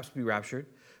could perhaps be raptured,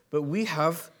 but we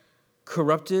have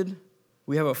corrupted,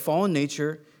 we have a fallen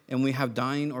nature, and we have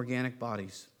dying organic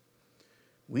bodies.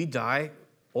 We die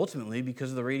ultimately because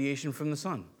of the radiation from the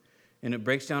sun, and it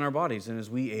breaks down our bodies. And as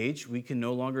we age, we can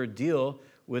no longer deal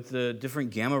with the different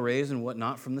gamma rays and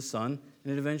whatnot from the sun,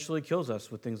 and it eventually kills us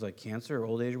with things like cancer or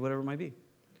old age or whatever it might be.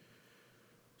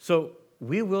 So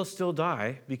we will still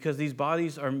die because these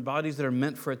bodies are bodies that are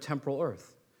meant for a temporal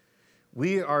earth.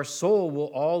 Our soul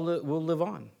will live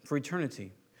on for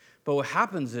eternity. But what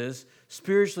happens is,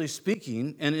 spiritually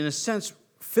speaking, and in a sense,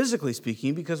 physically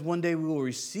speaking, because one day we will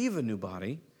receive a new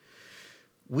body,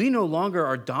 we no longer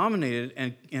are dominated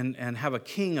and have a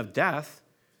king of death.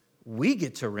 We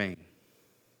get to reign.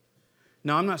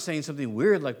 Now, I'm not saying something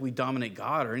weird like we dominate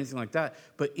God or anything like that,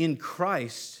 but in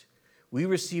Christ, we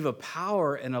receive a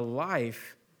power and a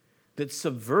life that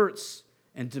subverts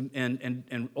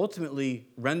and ultimately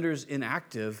renders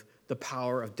inactive the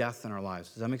power of death in our lives.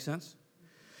 Does that make sense?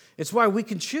 It's why we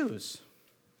can choose.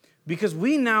 Because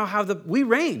we now we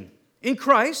reign in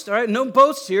Christ, all right? No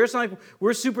boasts here. It's not like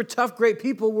we're super tough, great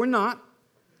people. We're not.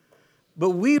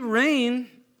 But we reign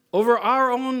over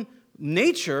our own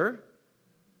nature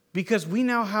because we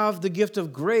now have the gift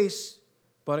of grace,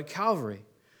 but at Calvary.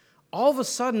 All of a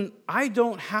sudden, I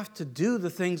don't have to do the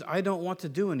things I don't want to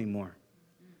do anymore.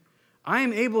 I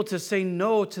am able to say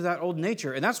no to that old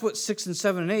nature. And that's what 6 and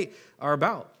 7 and 8 are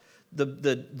about.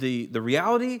 The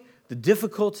reality, the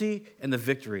difficulty, and the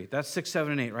victory. That's 6,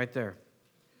 7, and 8 right there.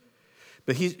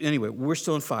 But anyway, we're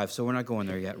still in 5, so we're not going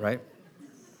there yet, right?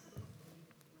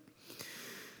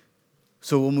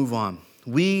 So we'll move on.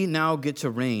 We now get to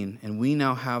reign, and we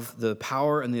now have the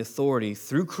power and the authority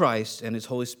through Christ and His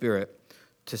Holy Spirit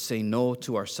to say no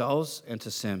to ourselves and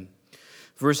to sin.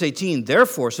 Verse 18,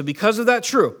 therefore, so because of that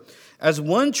true, as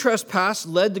one trespass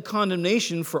led to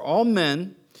condemnation for all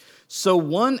men, so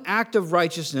one act of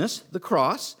righteousness, the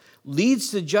cross, leads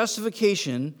to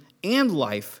justification and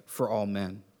life for all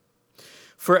men.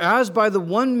 For as by the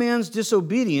one man's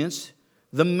disobedience,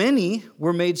 the many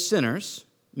were made sinners,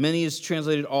 many is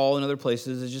translated all in other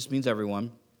places, it just means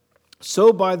everyone,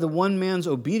 so by the one man's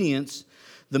obedience,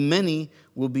 the many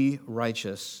will be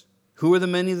righteous. Who are the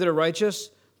many that are righteous?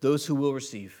 Those who will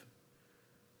receive.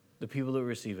 The people that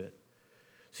receive it.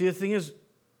 See, the thing is,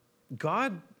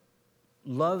 God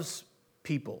loves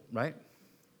people, right?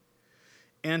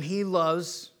 And He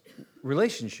loves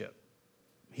relationship.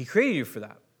 He created you for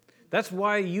that. That's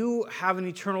why you have an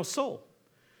eternal soul.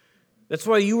 That's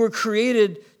why you were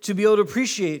created to be able to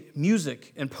appreciate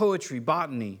music and poetry,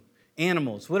 botany,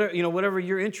 animals, whatever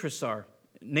your interests are,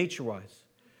 nature-wise.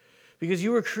 Because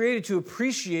you were created to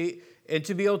appreciate and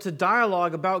to be able to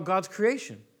dialogue about God's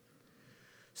creation.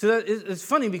 So that it's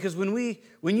funny because when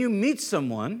you meet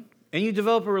someone and you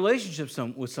develop a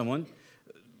relationship with someone,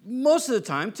 most of the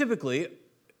time, typically,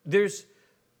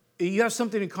 you have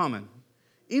something in common.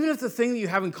 Even if the thing that you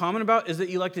have in common about is that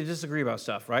you like to disagree about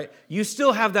stuff, right? You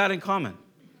still have that in common.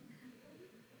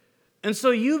 And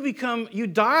so you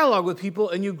dialogue with people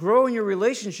and you grow in your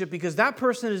relationship because that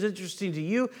person is interesting to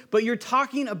you, but you're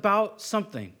talking about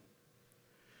something.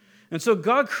 And so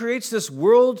God creates this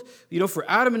world, for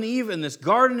Adam and Eve in this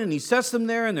garden, and He sets them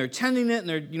there, and they're tending it, and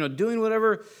they're, doing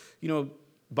whatever,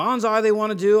 bonsai they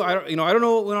want to do. I don't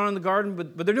know what went on in the garden,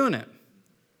 but they're doing it.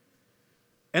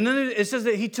 And then it says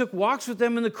that He took walks with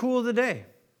them in the cool of the day.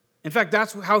 In fact,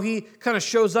 that's how He kind of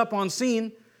shows up on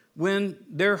scene when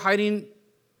they're hiding,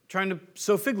 trying to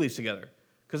sew fig leaves together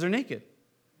because they're naked.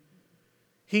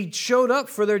 He showed up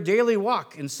for their daily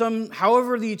walk. And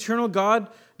however the eternal God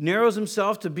narrows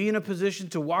Himself to be in a position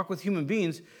to walk with human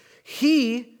beings,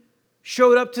 He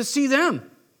showed up to see them.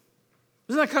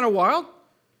 Isn't that kind of wild?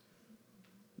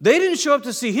 They didn't show up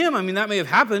to see Him. I mean, that may have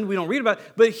happened. We don't read about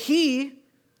it. But He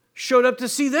showed up to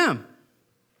see them.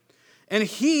 And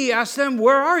He asked them,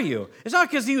 where are you? It's not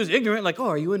because He was ignorant, like, oh,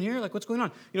 are you in here? Like, what's going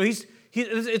on?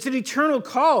 It's an eternal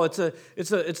call. It's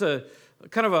a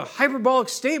kind of a hyperbolic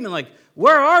statement, like,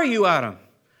 where are you, Adam?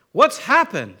 What's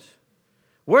happened?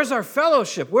 Where's our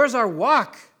fellowship? Where's our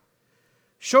walk?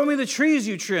 Show me the trees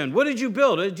you trimmed. What did you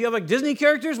build? Do you have like Disney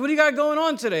characters? What do you got going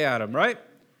on today, Adam, right?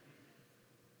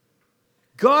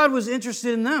 God was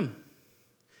interested in them.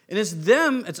 And it's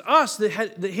us that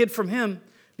hid from Him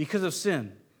because of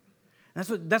sin.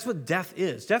 That's what death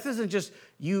is. Death isn't just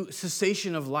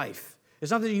cessation of life.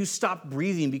 It's not that you stop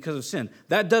breathing because of sin.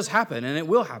 That does happen, and it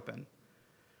will happen.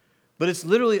 But it's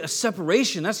literally a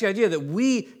separation. That's the idea, that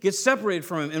we get separated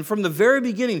from him. And from the very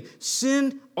beginning,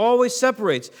 sin always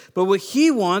separates. But what he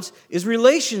wants is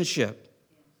relationship.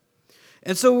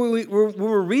 And so when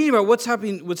we're reading about what's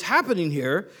happening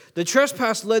here, the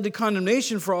trespass led to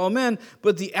condemnation for all men,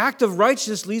 but the act of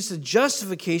righteousness leads to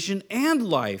justification and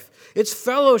life. It's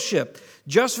fellowship,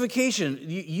 justification.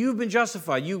 You've been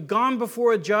justified. You've gone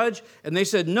before a judge, and they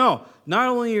said, no, not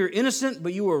only you're innocent,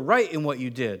 but you were right in what you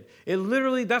did. It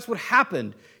literally, that's what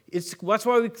happened. That's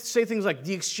why we say things like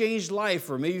the exchanged life,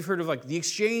 or maybe you've heard of like the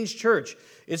exchanged church.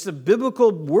 It's a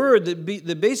biblical word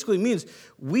that basically means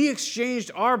we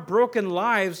exchanged our broken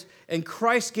lives and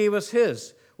Christ gave us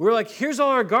his. We're like, here's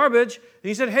all our garbage. And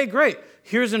he said, hey, great,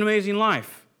 here's an amazing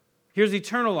life. Here's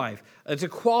eternal life. It's a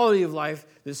quality of life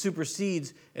that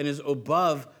supersedes and is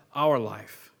above our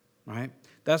life, right?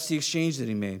 That's the exchange that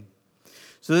he made.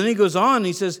 So then he goes on and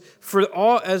he says, for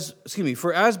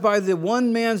as by the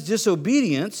one man's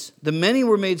disobedience, the many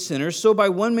were made sinners, so by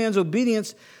one man's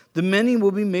obedience, the many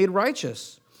will be made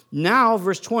righteous. Now,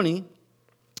 verse 20,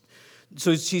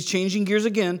 so he's changing gears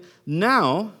again.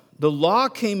 Now, the law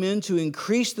came in to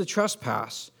increase the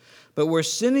trespass, but where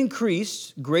sin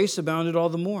increased, grace abounded all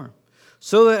the more.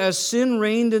 So that as sin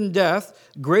reigned in death,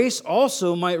 grace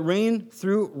also might reign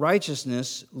through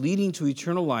righteousness, leading to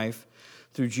eternal life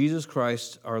through Jesus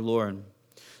Christ our Lord.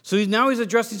 So now he's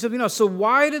addressing something else. So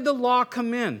why did the law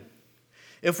come in?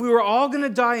 If we were all going to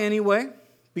die anyway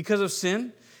because of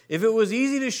sin, if it was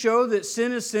easy to show that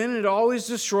sin is sin and it always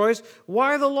destroys,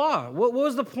 why the law? What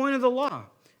was the point of the law?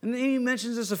 And then he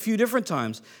mentions this a few different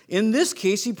times. In this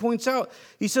case, he points out,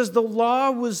 he says the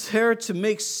law was there to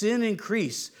make sin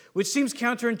increase, which seems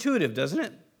counterintuitive, doesn't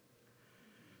it?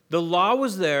 The law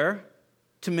was there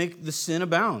to make the sin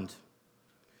abound.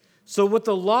 So what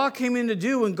the law came in to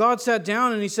do, when God sat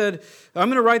down and he said, I'm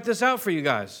going to write this out for you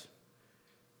guys.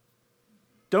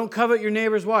 Don't covet your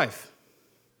neighbor's wife.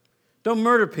 Don't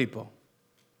murder people,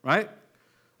 right?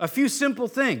 A few simple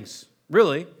things,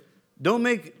 really. Don't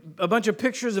make a bunch of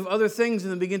pictures of other things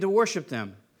and then begin to worship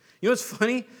them. You know what's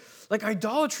funny? Like,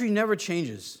 idolatry never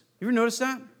changes. You ever notice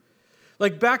that?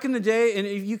 Like back in the day, and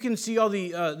you can see all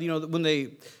the, when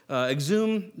they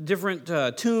exhume different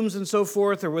tombs and so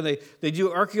forth, or when they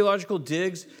do archaeological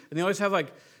digs, and they always have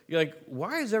you're like,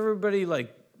 why is everybody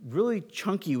like really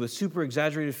chunky with super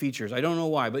exaggerated features? I don't know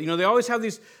why, but they always have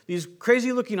these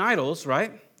crazy looking idols,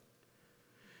 right?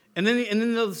 And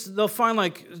then they'll find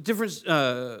like different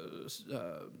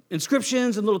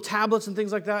inscriptions and little tablets and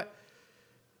things like that.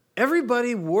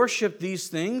 Everybody worshiped these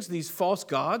things, these false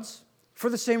gods, for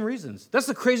the same reasons. That's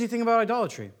the crazy thing about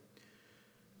idolatry.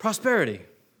 Prosperity.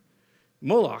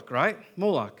 Moloch, right?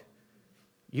 Moloch.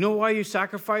 You know why you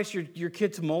sacrifice your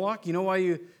kid to Moloch? You know why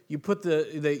you put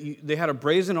they had a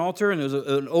brazen altar and there was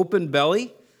an open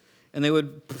belly, and they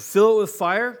would fill it with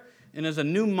fire. And as a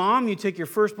new mom, you take your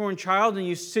firstborn child and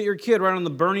you sit your kid right on the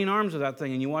burning arms of that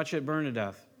thing and you watch it burn to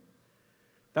death.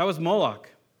 That was Moloch.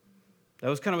 That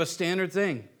was kind of a standard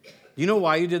thing. You know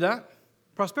why you did that?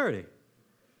 Prosperity.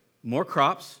 More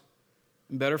crops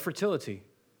and better fertility.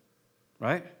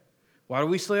 Right? Why do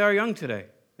we slay our young today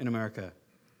in America?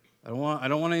 I don't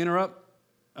want to interrupt.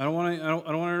 I don't want to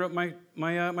interrupt my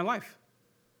life.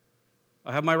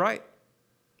 I have my right.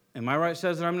 And my right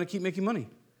says that I'm going to keep making money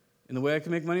in the way I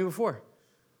can make money before.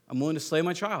 I'm willing to slay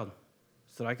my child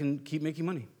so that I can keep making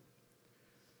money.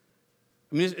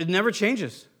 I mean, it never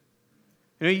changes.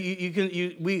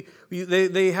 They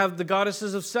have the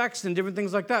goddesses of sex and different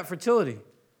things like that, fertility.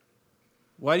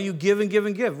 Why do you give and give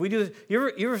and give? We do this.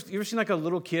 You ever seen like a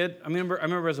little kid? I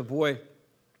remember as a boy,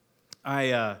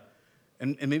 and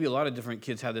maybe a lot of different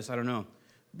kids had this, I don't know.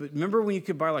 But remember when you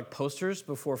could buy like posters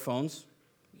before phones?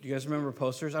 Do you guys remember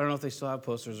posters? I don't know if they still have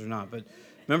posters or not, but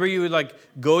remember you would like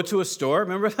go to a store?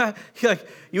 Remember that?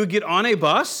 You would get on a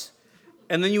bus,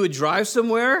 and then you would drive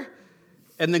somewhere,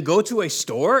 and then go to a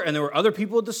store, and there were other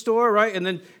people at the store, right? And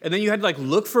then you had to like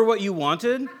look for what you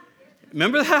wanted.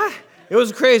 Remember that? It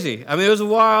was crazy. I mean, it was a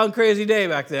wild, crazy day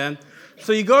back then.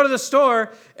 So you go to the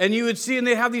store, and you would see, and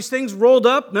they have these things rolled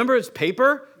up. Remember, it's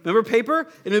paper. Remember paper?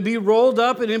 And it would be rolled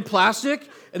up and in plastic,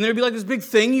 and there'd be like this big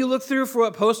thing you look through for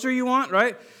what poster you want,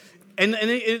 right? And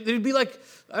it'd be like,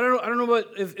 I don't know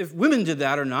what if women did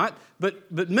that or not,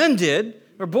 but men did,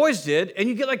 or boys did, and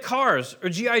you get like cars or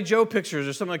G.I. Joe pictures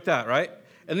or something like that, right?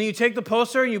 And then you take the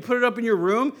poster and you put it up in your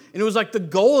room, and it was like the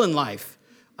goal in life.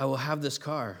 I will have this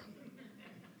car.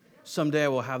 Someday I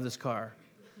will have this car.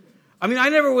 I mean, I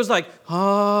never was like,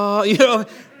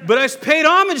 but I paid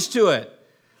homage to it.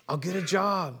 I'll get a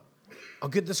job. I'll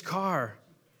get this car.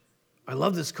 I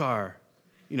love this car.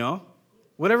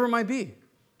 Whatever it might be.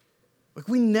 Like,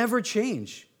 we never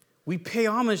change. We pay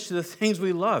homage to the things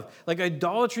we love. Like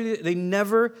idolatry, they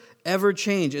never, ever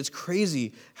change. It's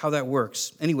crazy how that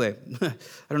works. Anyway, I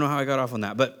don't know how I got off on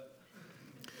that, but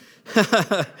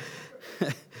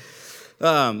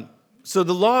so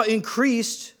the law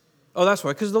increased. Oh, that's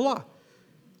why, because of the law.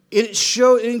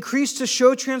 It increased to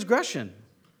show transgression.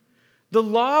 The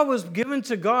law was given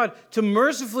to God to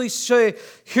mercifully say,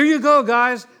 here you go,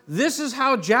 guys. This is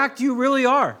how jacked you really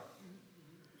are.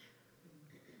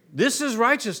 This is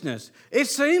righteousness. It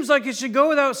seems like it should go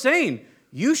without saying,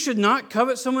 you should not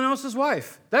covet someone else's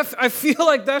wife. I feel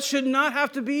like that should not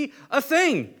have to be a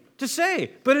thing to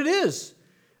say, but it is.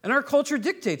 And our culture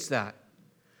dictates that.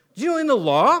 Do you know in the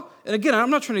law, and again, I'm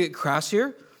not trying to get crass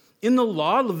here, in the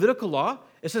law, Levitical law,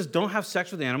 it says don't have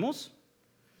sex with animals.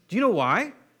 Do you know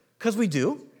why? Because we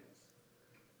do.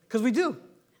 Because we do.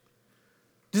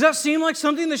 Does that seem like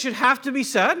something that should have to be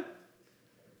said?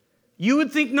 You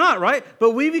would think not, right?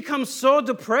 But we become so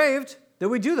depraved that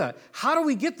we do that. How do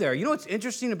we get there? You know what's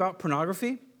interesting about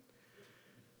pornography?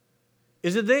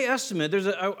 Is that they estimate, there's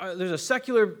a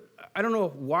secular, I don't know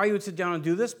why you would sit down and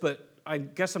do this, but I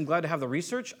guess I'm glad to have the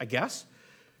research, I guess.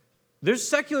 There's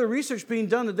secular research being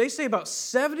done that they say about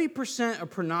 70% of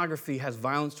pornography has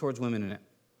violence towards women in it.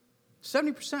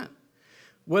 70%.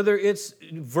 Whether it's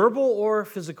verbal or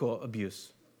physical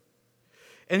abuse.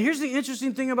 And here's the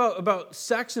interesting thing about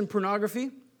sex and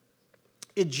pornography.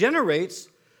 It generates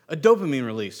a dopamine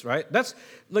release, right? That's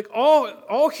like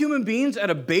all human beings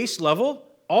at a base level,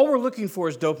 all we're looking for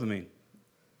is dopamine.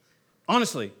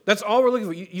 Honestly, that's all we're looking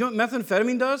for. You know what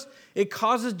methamphetamine does? It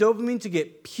causes dopamine to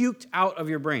get puked out of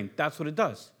your brain. That's what it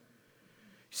does.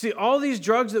 See, all these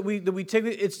drugs that we take,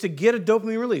 it's to get a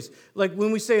dopamine release. Like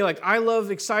when we say, like, I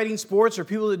love exciting sports or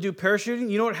people that do parachuting,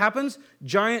 you know what happens?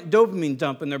 Giant dopamine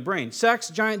dump in their brain. Sex,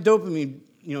 giant dopamine,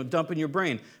 dump in your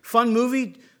brain. Fun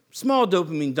movie, small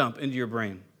dopamine dump into your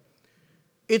brain.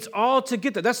 It's all to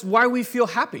get that. That's why we feel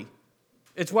happy.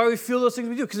 It's why we feel those things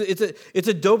we do, because it's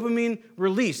a dopamine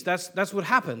release. That's what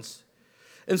happens.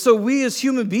 And so we as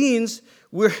human beings,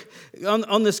 we're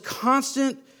on this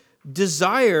constant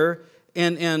desire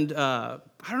and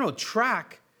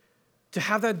track to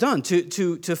have that done,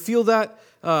 to feel that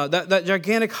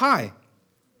gigantic high.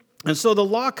 And so the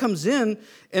law comes in,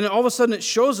 and all of a sudden it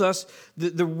shows us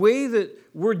the way that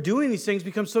we're doing these things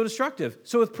becomes so destructive.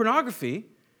 So with pornography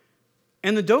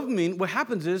and the dopamine, what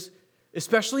happens is,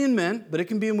 especially in men, but it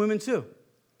can be in women too.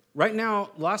 Right now,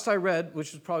 last I read,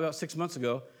 which was probably about 6 months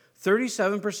ago,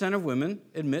 37% of women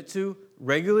admit to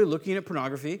regularly looking at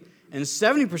pornography, and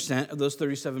 70% of those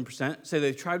 37% say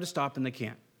they've tried to stop and they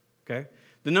can't. Okay?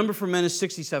 The number for men is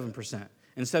 67%,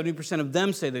 and 70% of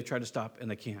them say they've tried to stop and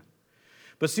they can't.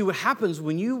 But see, what happens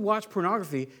when you watch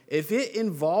pornography, if it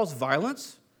involves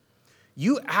violence,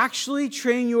 you actually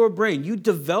train your brain. You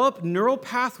develop neural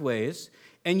pathways,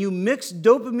 and you mix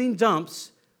dopamine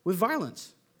dumps with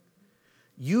violence.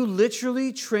 You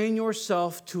literally train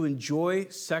yourself to enjoy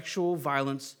sexual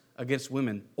violence against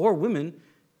women, or women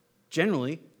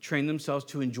generally train themselves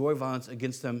to enjoy violence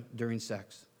against them during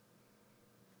sex.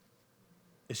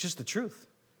 It's just the truth.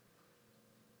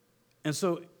 And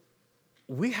so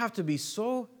we have to be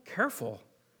so careful,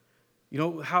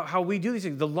 how we do these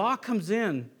things. The law comes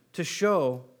in to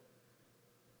show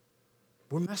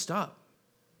we're messed up.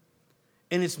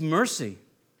 And it's mercy.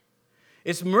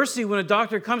 It's mercy when a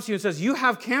doctor comes to you and says, you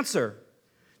have cancer.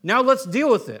 Now let's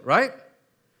deal with it, right?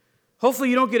 Hopefully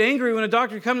you don't get angry when a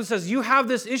doctor comes and says, you have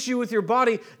this issue with your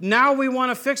body. Now we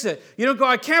want to fix it. You don't go,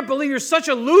 I can't believe you're such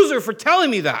a loser for telling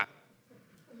me that.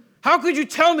 How could you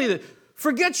tell me that?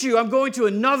 Forget you, I'm going to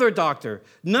another doctor.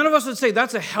 None of us would say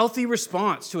that's a healthy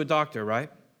response to a doctor, right?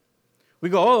 We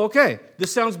go, oh, okay,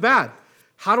 this sounds bad.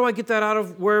 How do I get that out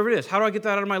of wherever it is? How do I get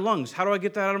that out of my lungs? How do I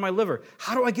get that out of my liver?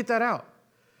 How do I get that out?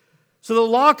 So the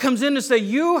law comes in to say,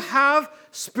 you have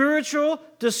spiritual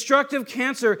destructive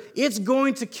cancer. It's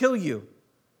going to kill you.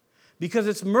 Because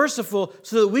it's merciful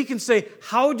so that we can say,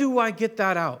 how do I get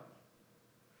that out?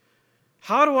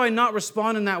 How do I not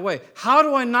respond in that way? How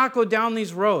do I not go down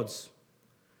these roads?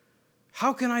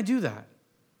 How can I do that?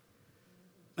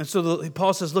 And so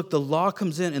Paul says, look, the law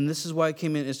comes in, and this is why it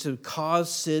came in, is to cause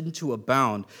sin to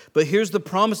abound. But here's the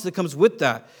promise that comes with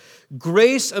that.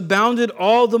 Grace abounded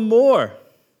all the more,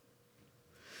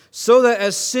 so that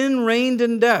as sin reigned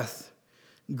in death,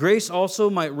 grace also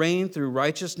might reign through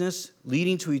righteousness,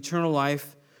 leading to eternal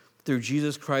life through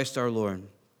Jesus Christ our Lord.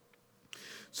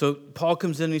 So Paul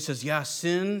comes in and he says, yeah,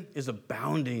 sin is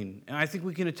abounding. And I think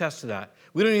we can attest to that.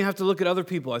 We don't even have to look at other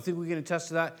people. I think we can attest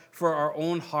to that for our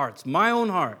own hearts. My own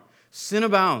heart, sin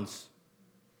abounds.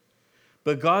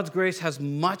 But God's grace has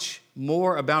much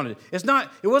more abounded. It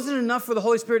wasn't enough for the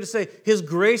Holy Spirit to say, His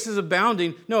grace is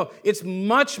abounding. No, it's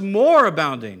much more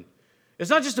abounding. It's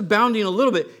not just abounding a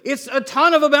little bit. It's a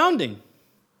ton of abounding.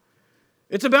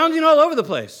 It's abounding all over the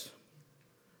place.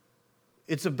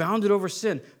 It's abounded over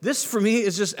sin. This, for me,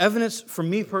 is just evidence for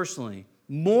me personally.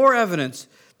 More evidence.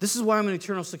 This is why I'm an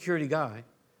eternal security guy.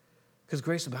 Because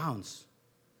grace abounds.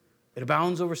 It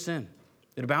abounds over sin.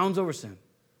 It abounds over sin.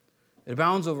 It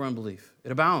abounds over unbelief.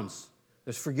 It abounds.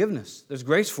 There's forgiveness. There's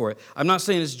grace for it. I'm not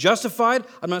saying it's justified.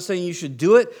 I'm not saying you should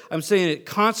do it. I'm saying it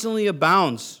constantly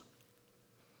abounds.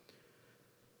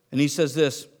 And he says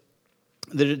this,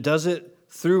 that it does it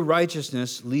through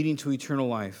righteousness leading to eternal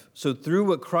life. So through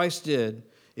what Christ did,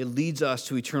 it leads us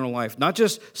to eternal life. Not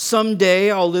just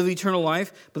someday I'll live eternal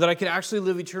life, but that I could actually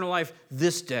live eternal life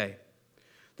this day.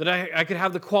 That I could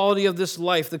have the quality of this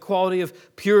life, the quality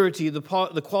of purity, the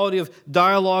quality of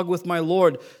dialogue with my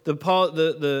Lord,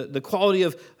 the quality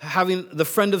of having the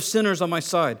friend of sinners on my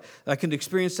side. I can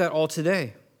experience that all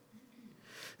today.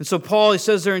 And so Paul, he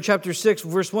says there in chapter 6,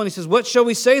 verse 1, he says, what shall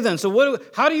we say then? So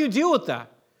how do you deal with that?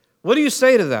 What do you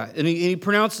say to that? And he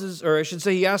pronounces, or I should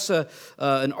say he asks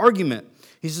an argument.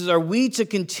 He says, are we to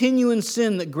continue in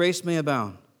sin that grace may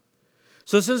abound?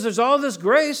 So since there's all this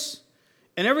grace,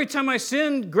 and every time I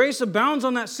sin, grace abounds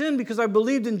on that sin because I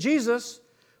believed in Jesus.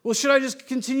 Well, should I just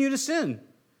continue to sin?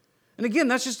 And again,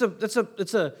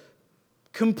 it's a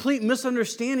complete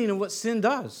misunderstanding of what sin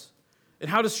does and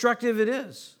how destructive it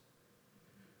is.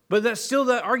 But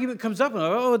that argument comes up,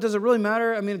 and does it really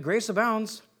matter? I mean, grace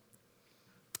abounds.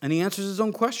 And he answers his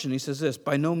own question. He says this,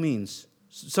 by no means.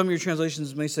 Some of your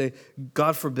translations may say,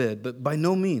 God forbid, but by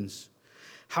no means.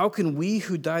 How can we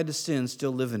who died to sin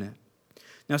still live in it?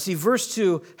 Now see, verse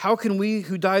 2, how can we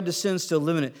who died to sin still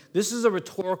live in it? This is a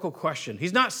rhetorical question.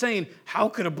 He's not saying, how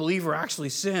could a believer actually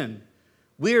sin?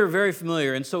 We are very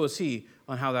familiar, and so is he,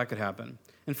 on how that could happen.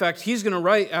 In fact, he's going to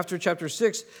write, after chapter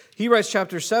 6, he writes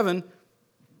chapter 7,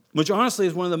 which honestly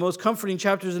is one of the most comforting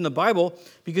chapters in the Bible,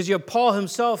 because you have Paul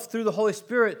himself, through the Holy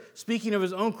Spirit, speaking of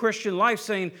his own Christian life,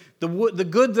 saying, the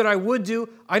good that I would do,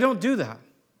 I don't do that.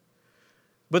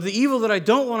 But the evil that I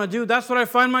don't want to do, that's what I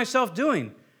find myself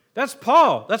doing. That's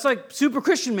Paul. That's like super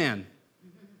Christian man.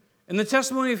 And the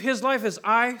testimony of his life is,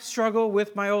 I struggle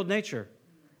with my old nature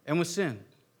and with sin.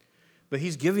 But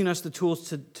he's giving us the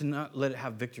tools to not let it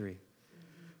have victory.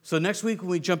 So next week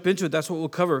when we jump into it, that's what we'll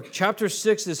cover. Chapter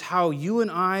 6 is how you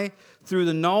and I, through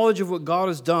the knowledge of what God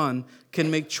has done, can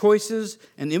make choices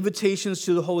and invitations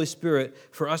to the Holy Spirit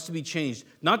for us to be changed.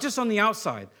 Not just on the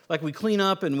outside, like we clean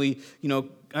up and we,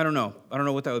 I don't know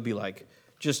what that would be like.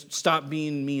 Just stop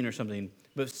being mean or something,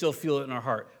 but still feel it in our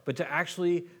heart. But to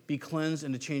actually be cleansed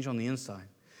and to change on the inside.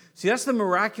 See, that's the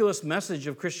miraculous message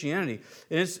of Christianity.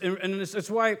 And it's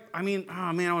why, I want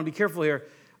to be careful here.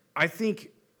 I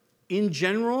think in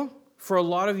general, for a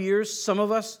lot of years, some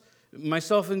of us,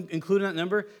 myself included in that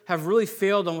number, have really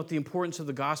failed on what the importance of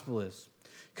the gospel is.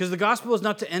 Because the gospel is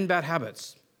not to end bad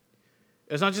habits.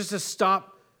 It's not just to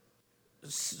stop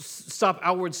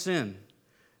outward sin.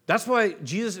 That's why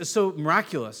Jesus is so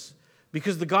miraculous.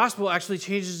 Because the gospel actually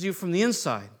changes you from the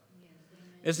inside.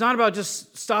 It's not about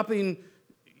just stopping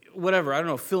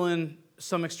fill in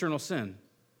some external sin.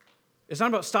 It's not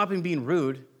about stopping being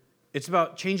rude. It's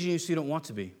about changing you so you don't want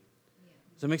to be.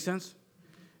 Does that make sense?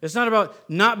 It's not about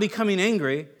not becoming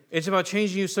angry. It's about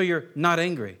changing you so you're not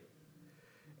angry.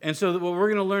 And so what we're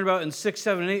going to learn about in 6,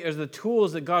 7, and 8 is the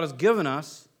tools that God has given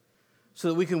us so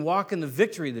that we can walk in the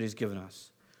victory that He's given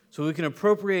us. So we can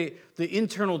appropriate the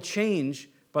internal change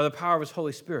by the power of His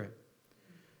Holy Spirit.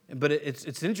 But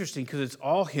it's interesting because it's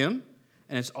all Him,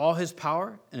 and it's all His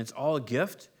power, and it's all a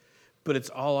gift, but it's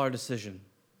all our decision.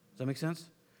 Does that make sense?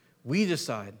 We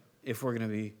decide if we're going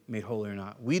to be made holy or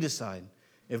not. We decide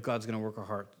if God's going to work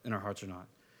in our hearts or not.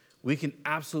 We can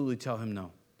absolutely tell Him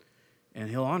no, and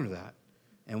He'll honor that.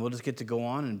 And we'll just get to go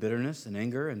on in bitterness and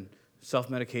anger and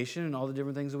self-medication and all the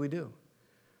different things that we do.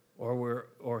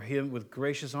 Or Him with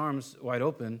gracious arms wide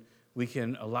open, we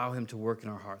can allow Him to work in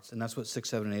our hearts. And that's what 6,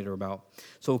 7, and 8 are about.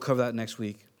 So we'll cover that next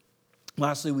week.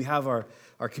 Lastly, we have our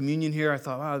communion here. I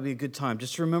thought, wow, it'd be a good time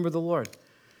just to remember the Lord.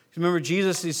 Remember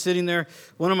Jesus, He's sitting there.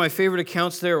 One of my favorite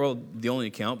accounts there, well, the only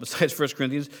account besides 1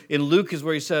 Corinthians, in Luke is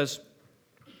where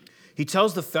he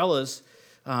tells the fellas,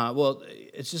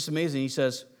 it's just amazing. He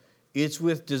says, it's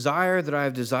with desire that I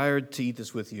have desired to eat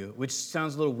this with you, which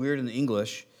sounds a little weird in the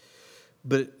English,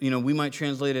 but we might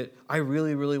translate it, I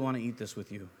really, really want to eat this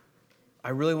with you. I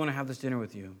really want to have this dinner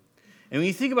with you. And when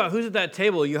you think about who's at that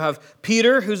table, you have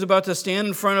Peter, who's about to stand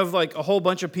in front of like a whole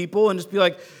bunch of people and just be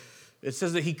like, it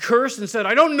says that he cursed and said,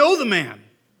 I don't know the man.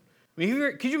 I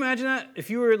mean, could you imagine that? If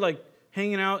you were like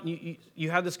hanging out and you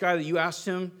had this guy that you asked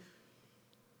him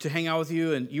to hang out with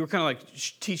you and you were kind of like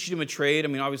teaching him a trade. I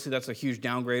mean, obviously that's a huge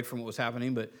downgrade from what was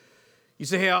happening, but you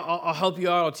say, hey, I'll help you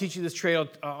out. I'll teach you this trade.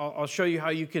 I'll show you how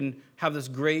you can have this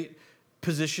great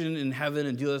position in heaven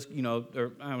and do this,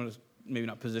 or I don't know, maybe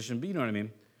not position, but you know what I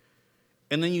mean.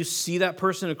 And then you see that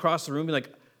person across the room be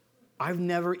like, I've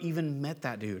never even met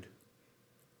that dude.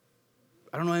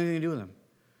 I don't know anything to do with him.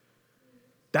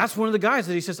 That's one of the guys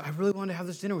that he says, I really wanted to have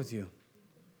this dinner with you.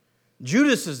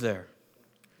 Judas is there.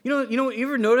 You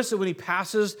ever notice that when he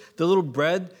passes the little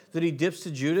bread that he dips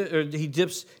to Judas, or he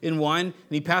dips in wine, and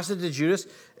he passes it to Judas,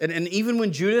 and even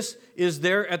when Judas is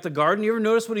there at the garden, you ever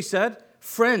notice what he said?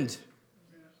 Friend.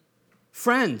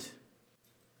 Friend.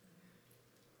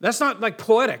 That's not like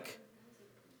poetic.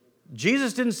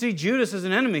 Jesus didn't see Judas as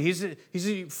an enemy. He's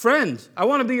a friend. I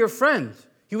want to be your friend.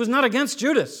 He was not against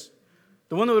Judas,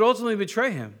 the one that would ultimately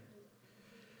betray him.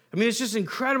 I mean, it's just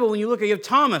incredible when you look at, you have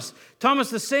Thomas. Thomas,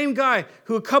 the same guy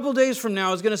who a couple days from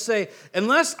now is going to say,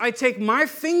 unless I take my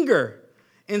finger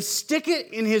and stick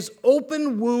it in his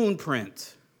open wound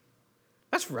print.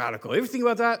 That's radical. You ever think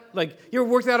about that? Like, you ever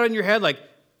work that out in your head? Like,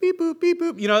 beep, boop, beep,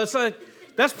 boop. It's like,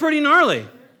 that's pretty gnarly.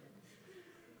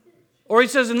 Or he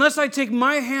says, unless I take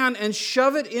my hand and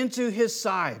shove it into his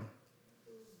side.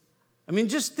 I mean,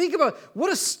 just think about,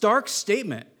 what a stark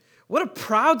statement. What a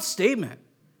proud statement.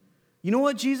 You know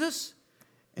what, Jesus?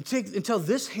 Until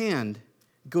this hand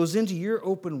goes into your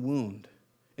open wound.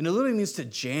 And it literally means to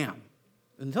jam.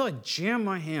 Until I jam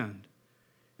my hand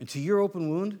into your open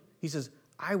wound, he says,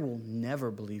 I will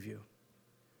never believe you.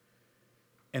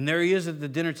 And there he is at the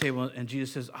dinner table, and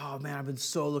Jesus says, oh man, I've been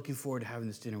so looking forward to having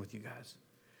this dinner with you guys.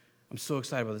 I'm so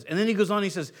excited about this. And then he goes on, he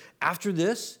says, after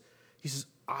this, he says,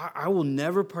 I will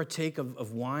never partake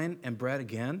of wine and bread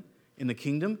again in the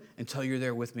kingdom until you're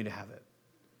there with me to have it.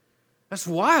 That's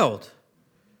wild.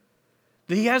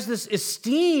 That he has this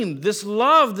esteem, this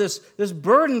love, this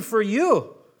burden for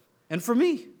you and for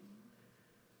me.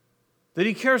 That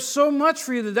he cares so much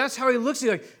for you that's how he looks at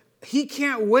you. Like, he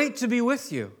can't wait to be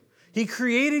with you. He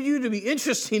created you to be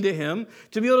interesting to him,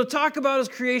 to be able to talk about his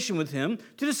creation with him,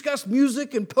 to discuss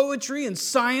music and poetry and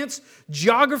science,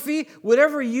 geography,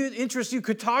 whatever interests you,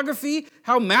 cartography,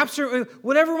 how maps are,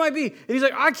 whatever it might be. And he's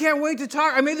like, I can't wait to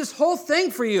talk. I made this whole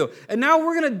thing for you. And now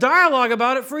we're going to dialogue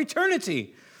about it for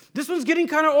eternity. This one's getting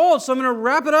kind of old, so I'm going to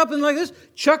wrap it up and like this,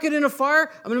 chuck it in a fire.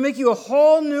 I'm going to make you a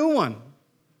whole new one.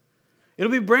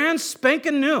 It'll be brand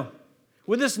spanking new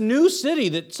with this new city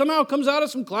that somehow comes out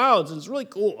of some clouds, and it's really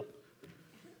cool.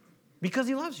 Because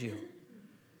he loves you.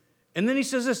 And then he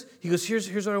says this. He goes, here's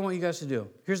what I want you guys to do.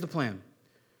 Here's the plan.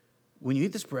 When you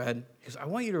eat this bread, he goes, I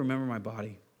want you to remember my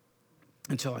body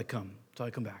until I come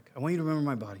back. I want you to remember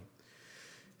my body.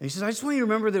 And he says, I just want you to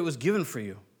remember that it was given for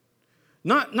you.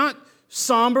 Not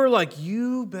somber, like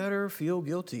you better feel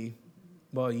guilty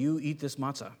while you eat this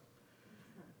matzah.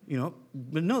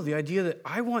 But no, the idea that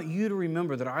I want you to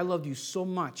remember that I loved you so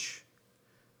much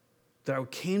that I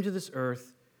came to this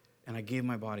earth and I gave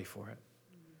my body for it.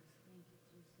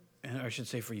 And I should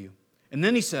say for you. And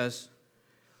then he says,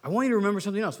 I want you to remember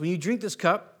something else. When you drink this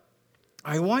cup,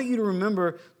 I want you to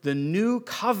remember the new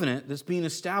covenant that's being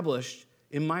established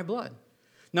in my blood.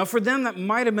 Now, for them, that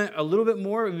might have meant a little bit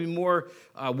more. It would be more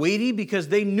weighty because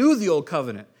they knew the old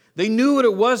covenant. They knew what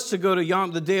it was to go to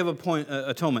the Day of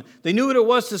Atonement. They knew what it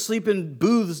was to sleep in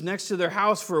booths next to their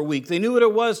house for a week. They knew what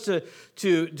it was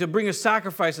to bring a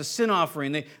sacrifice, a sin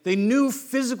offering. They knew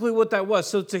physically what that was.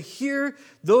 So to hear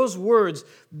those words,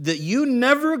 that you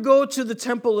never go to the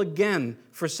temple again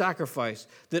for sacrifice,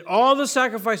 that all the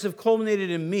sacrifice have culminated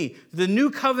in me, the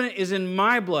new covenant is in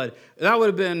my blood, that would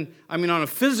have been, on a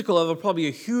physical level, probably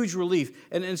a huge relief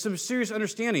and some serious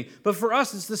understanding. But for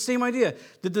us, it's the same idea,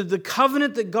 that the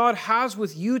covenant that God has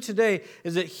with you today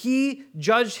is that he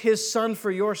judged his son for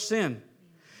your sin.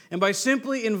 And by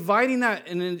simply inviting that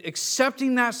and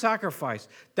accepting that sacrifice,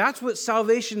 that's what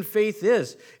salvation faith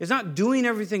is. It's not doing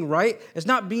everything right. It's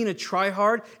not being a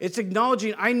try-hard. It's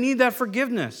acknowledging, I need that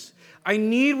forgiveness. I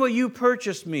need what you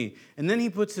purchased me. And then he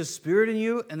puts his spirit in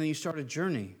you, and then you start a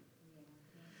journey.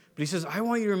 But he says, I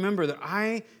want you to remember that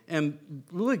I am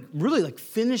really like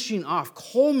finishing off,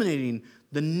 culminating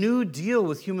the new deal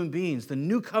with human beings, the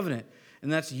new covenant.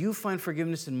 And that's you find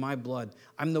forgiveness in my blood.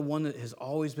 I'm the one that has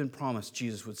always been promised,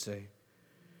 Jesus would say.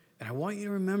 And I want you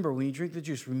to remember, when you drink the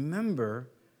juice, remember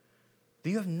that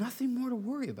you have nothing more to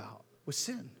worry about with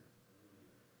sin.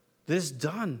 That it's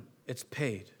done. It's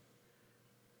paid.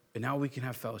 And now we can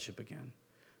have fellowship again.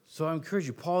 So I encourage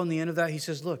you. Paul, in the end of that, he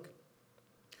says, look,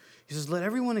 he says, let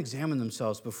everyone examine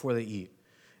themselves before they eat.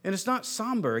 And it's not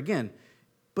somber, again,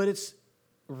 but it's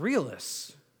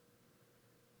realist.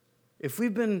 If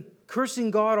we've been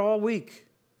cursing God all week,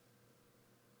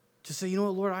 to say, you know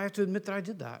what, Lord, I have to admit that I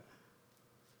did that.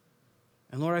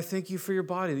 And Lord, I thank you for your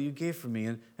body that you gave for me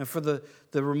and for the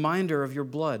reminder of your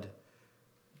blood,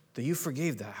 that you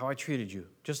forgave that, how I treated you,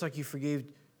 just like you forgave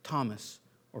Thomas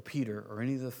or Peter or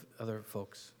any of the other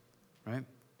folks, right? And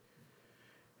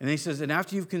then he says, and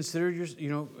after you've considered,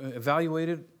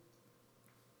 evaluated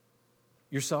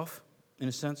yourself, in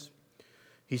a sense,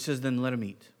 he says, then let him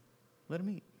eat. Let him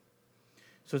eat.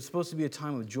 So it's supposed to be a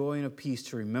time of joy and of peace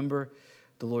to remember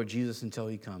the Lord Jesus until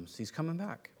he comes. He's coming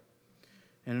back.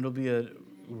 And it'll be a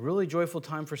really joyful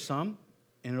time for some,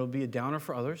 and it'll be a downer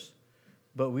for others,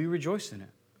 but we rejoice in it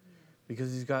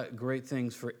because he's got great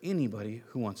things for anybody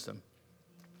who wants them.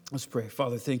 Let's pray.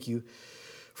 Father, thank you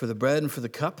for the bread and for the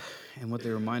cup and what they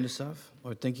remind us of.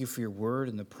 Lord, thank you for your word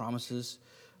and the promises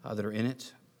that are in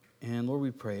it. And Lord,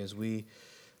 we pray as we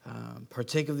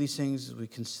partake of these things, as we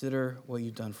consider what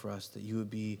you've done for us, that you would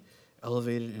be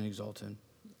elevated and exalted.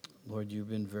 Lord, you've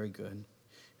been very good,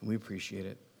 and we appreciate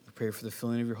it. I pray for the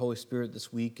filling of your Holy Spirit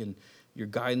this week and your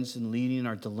guidance and leading in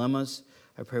our dilemmas.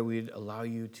 I pray we'd allow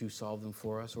you to solve them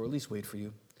for us, or at least wait for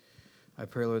you. I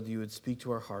pray, Lord, that you would speak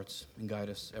to our hearts and guide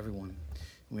us, everyone.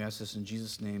 And we ask this in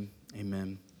Jesus' name,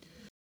 amen.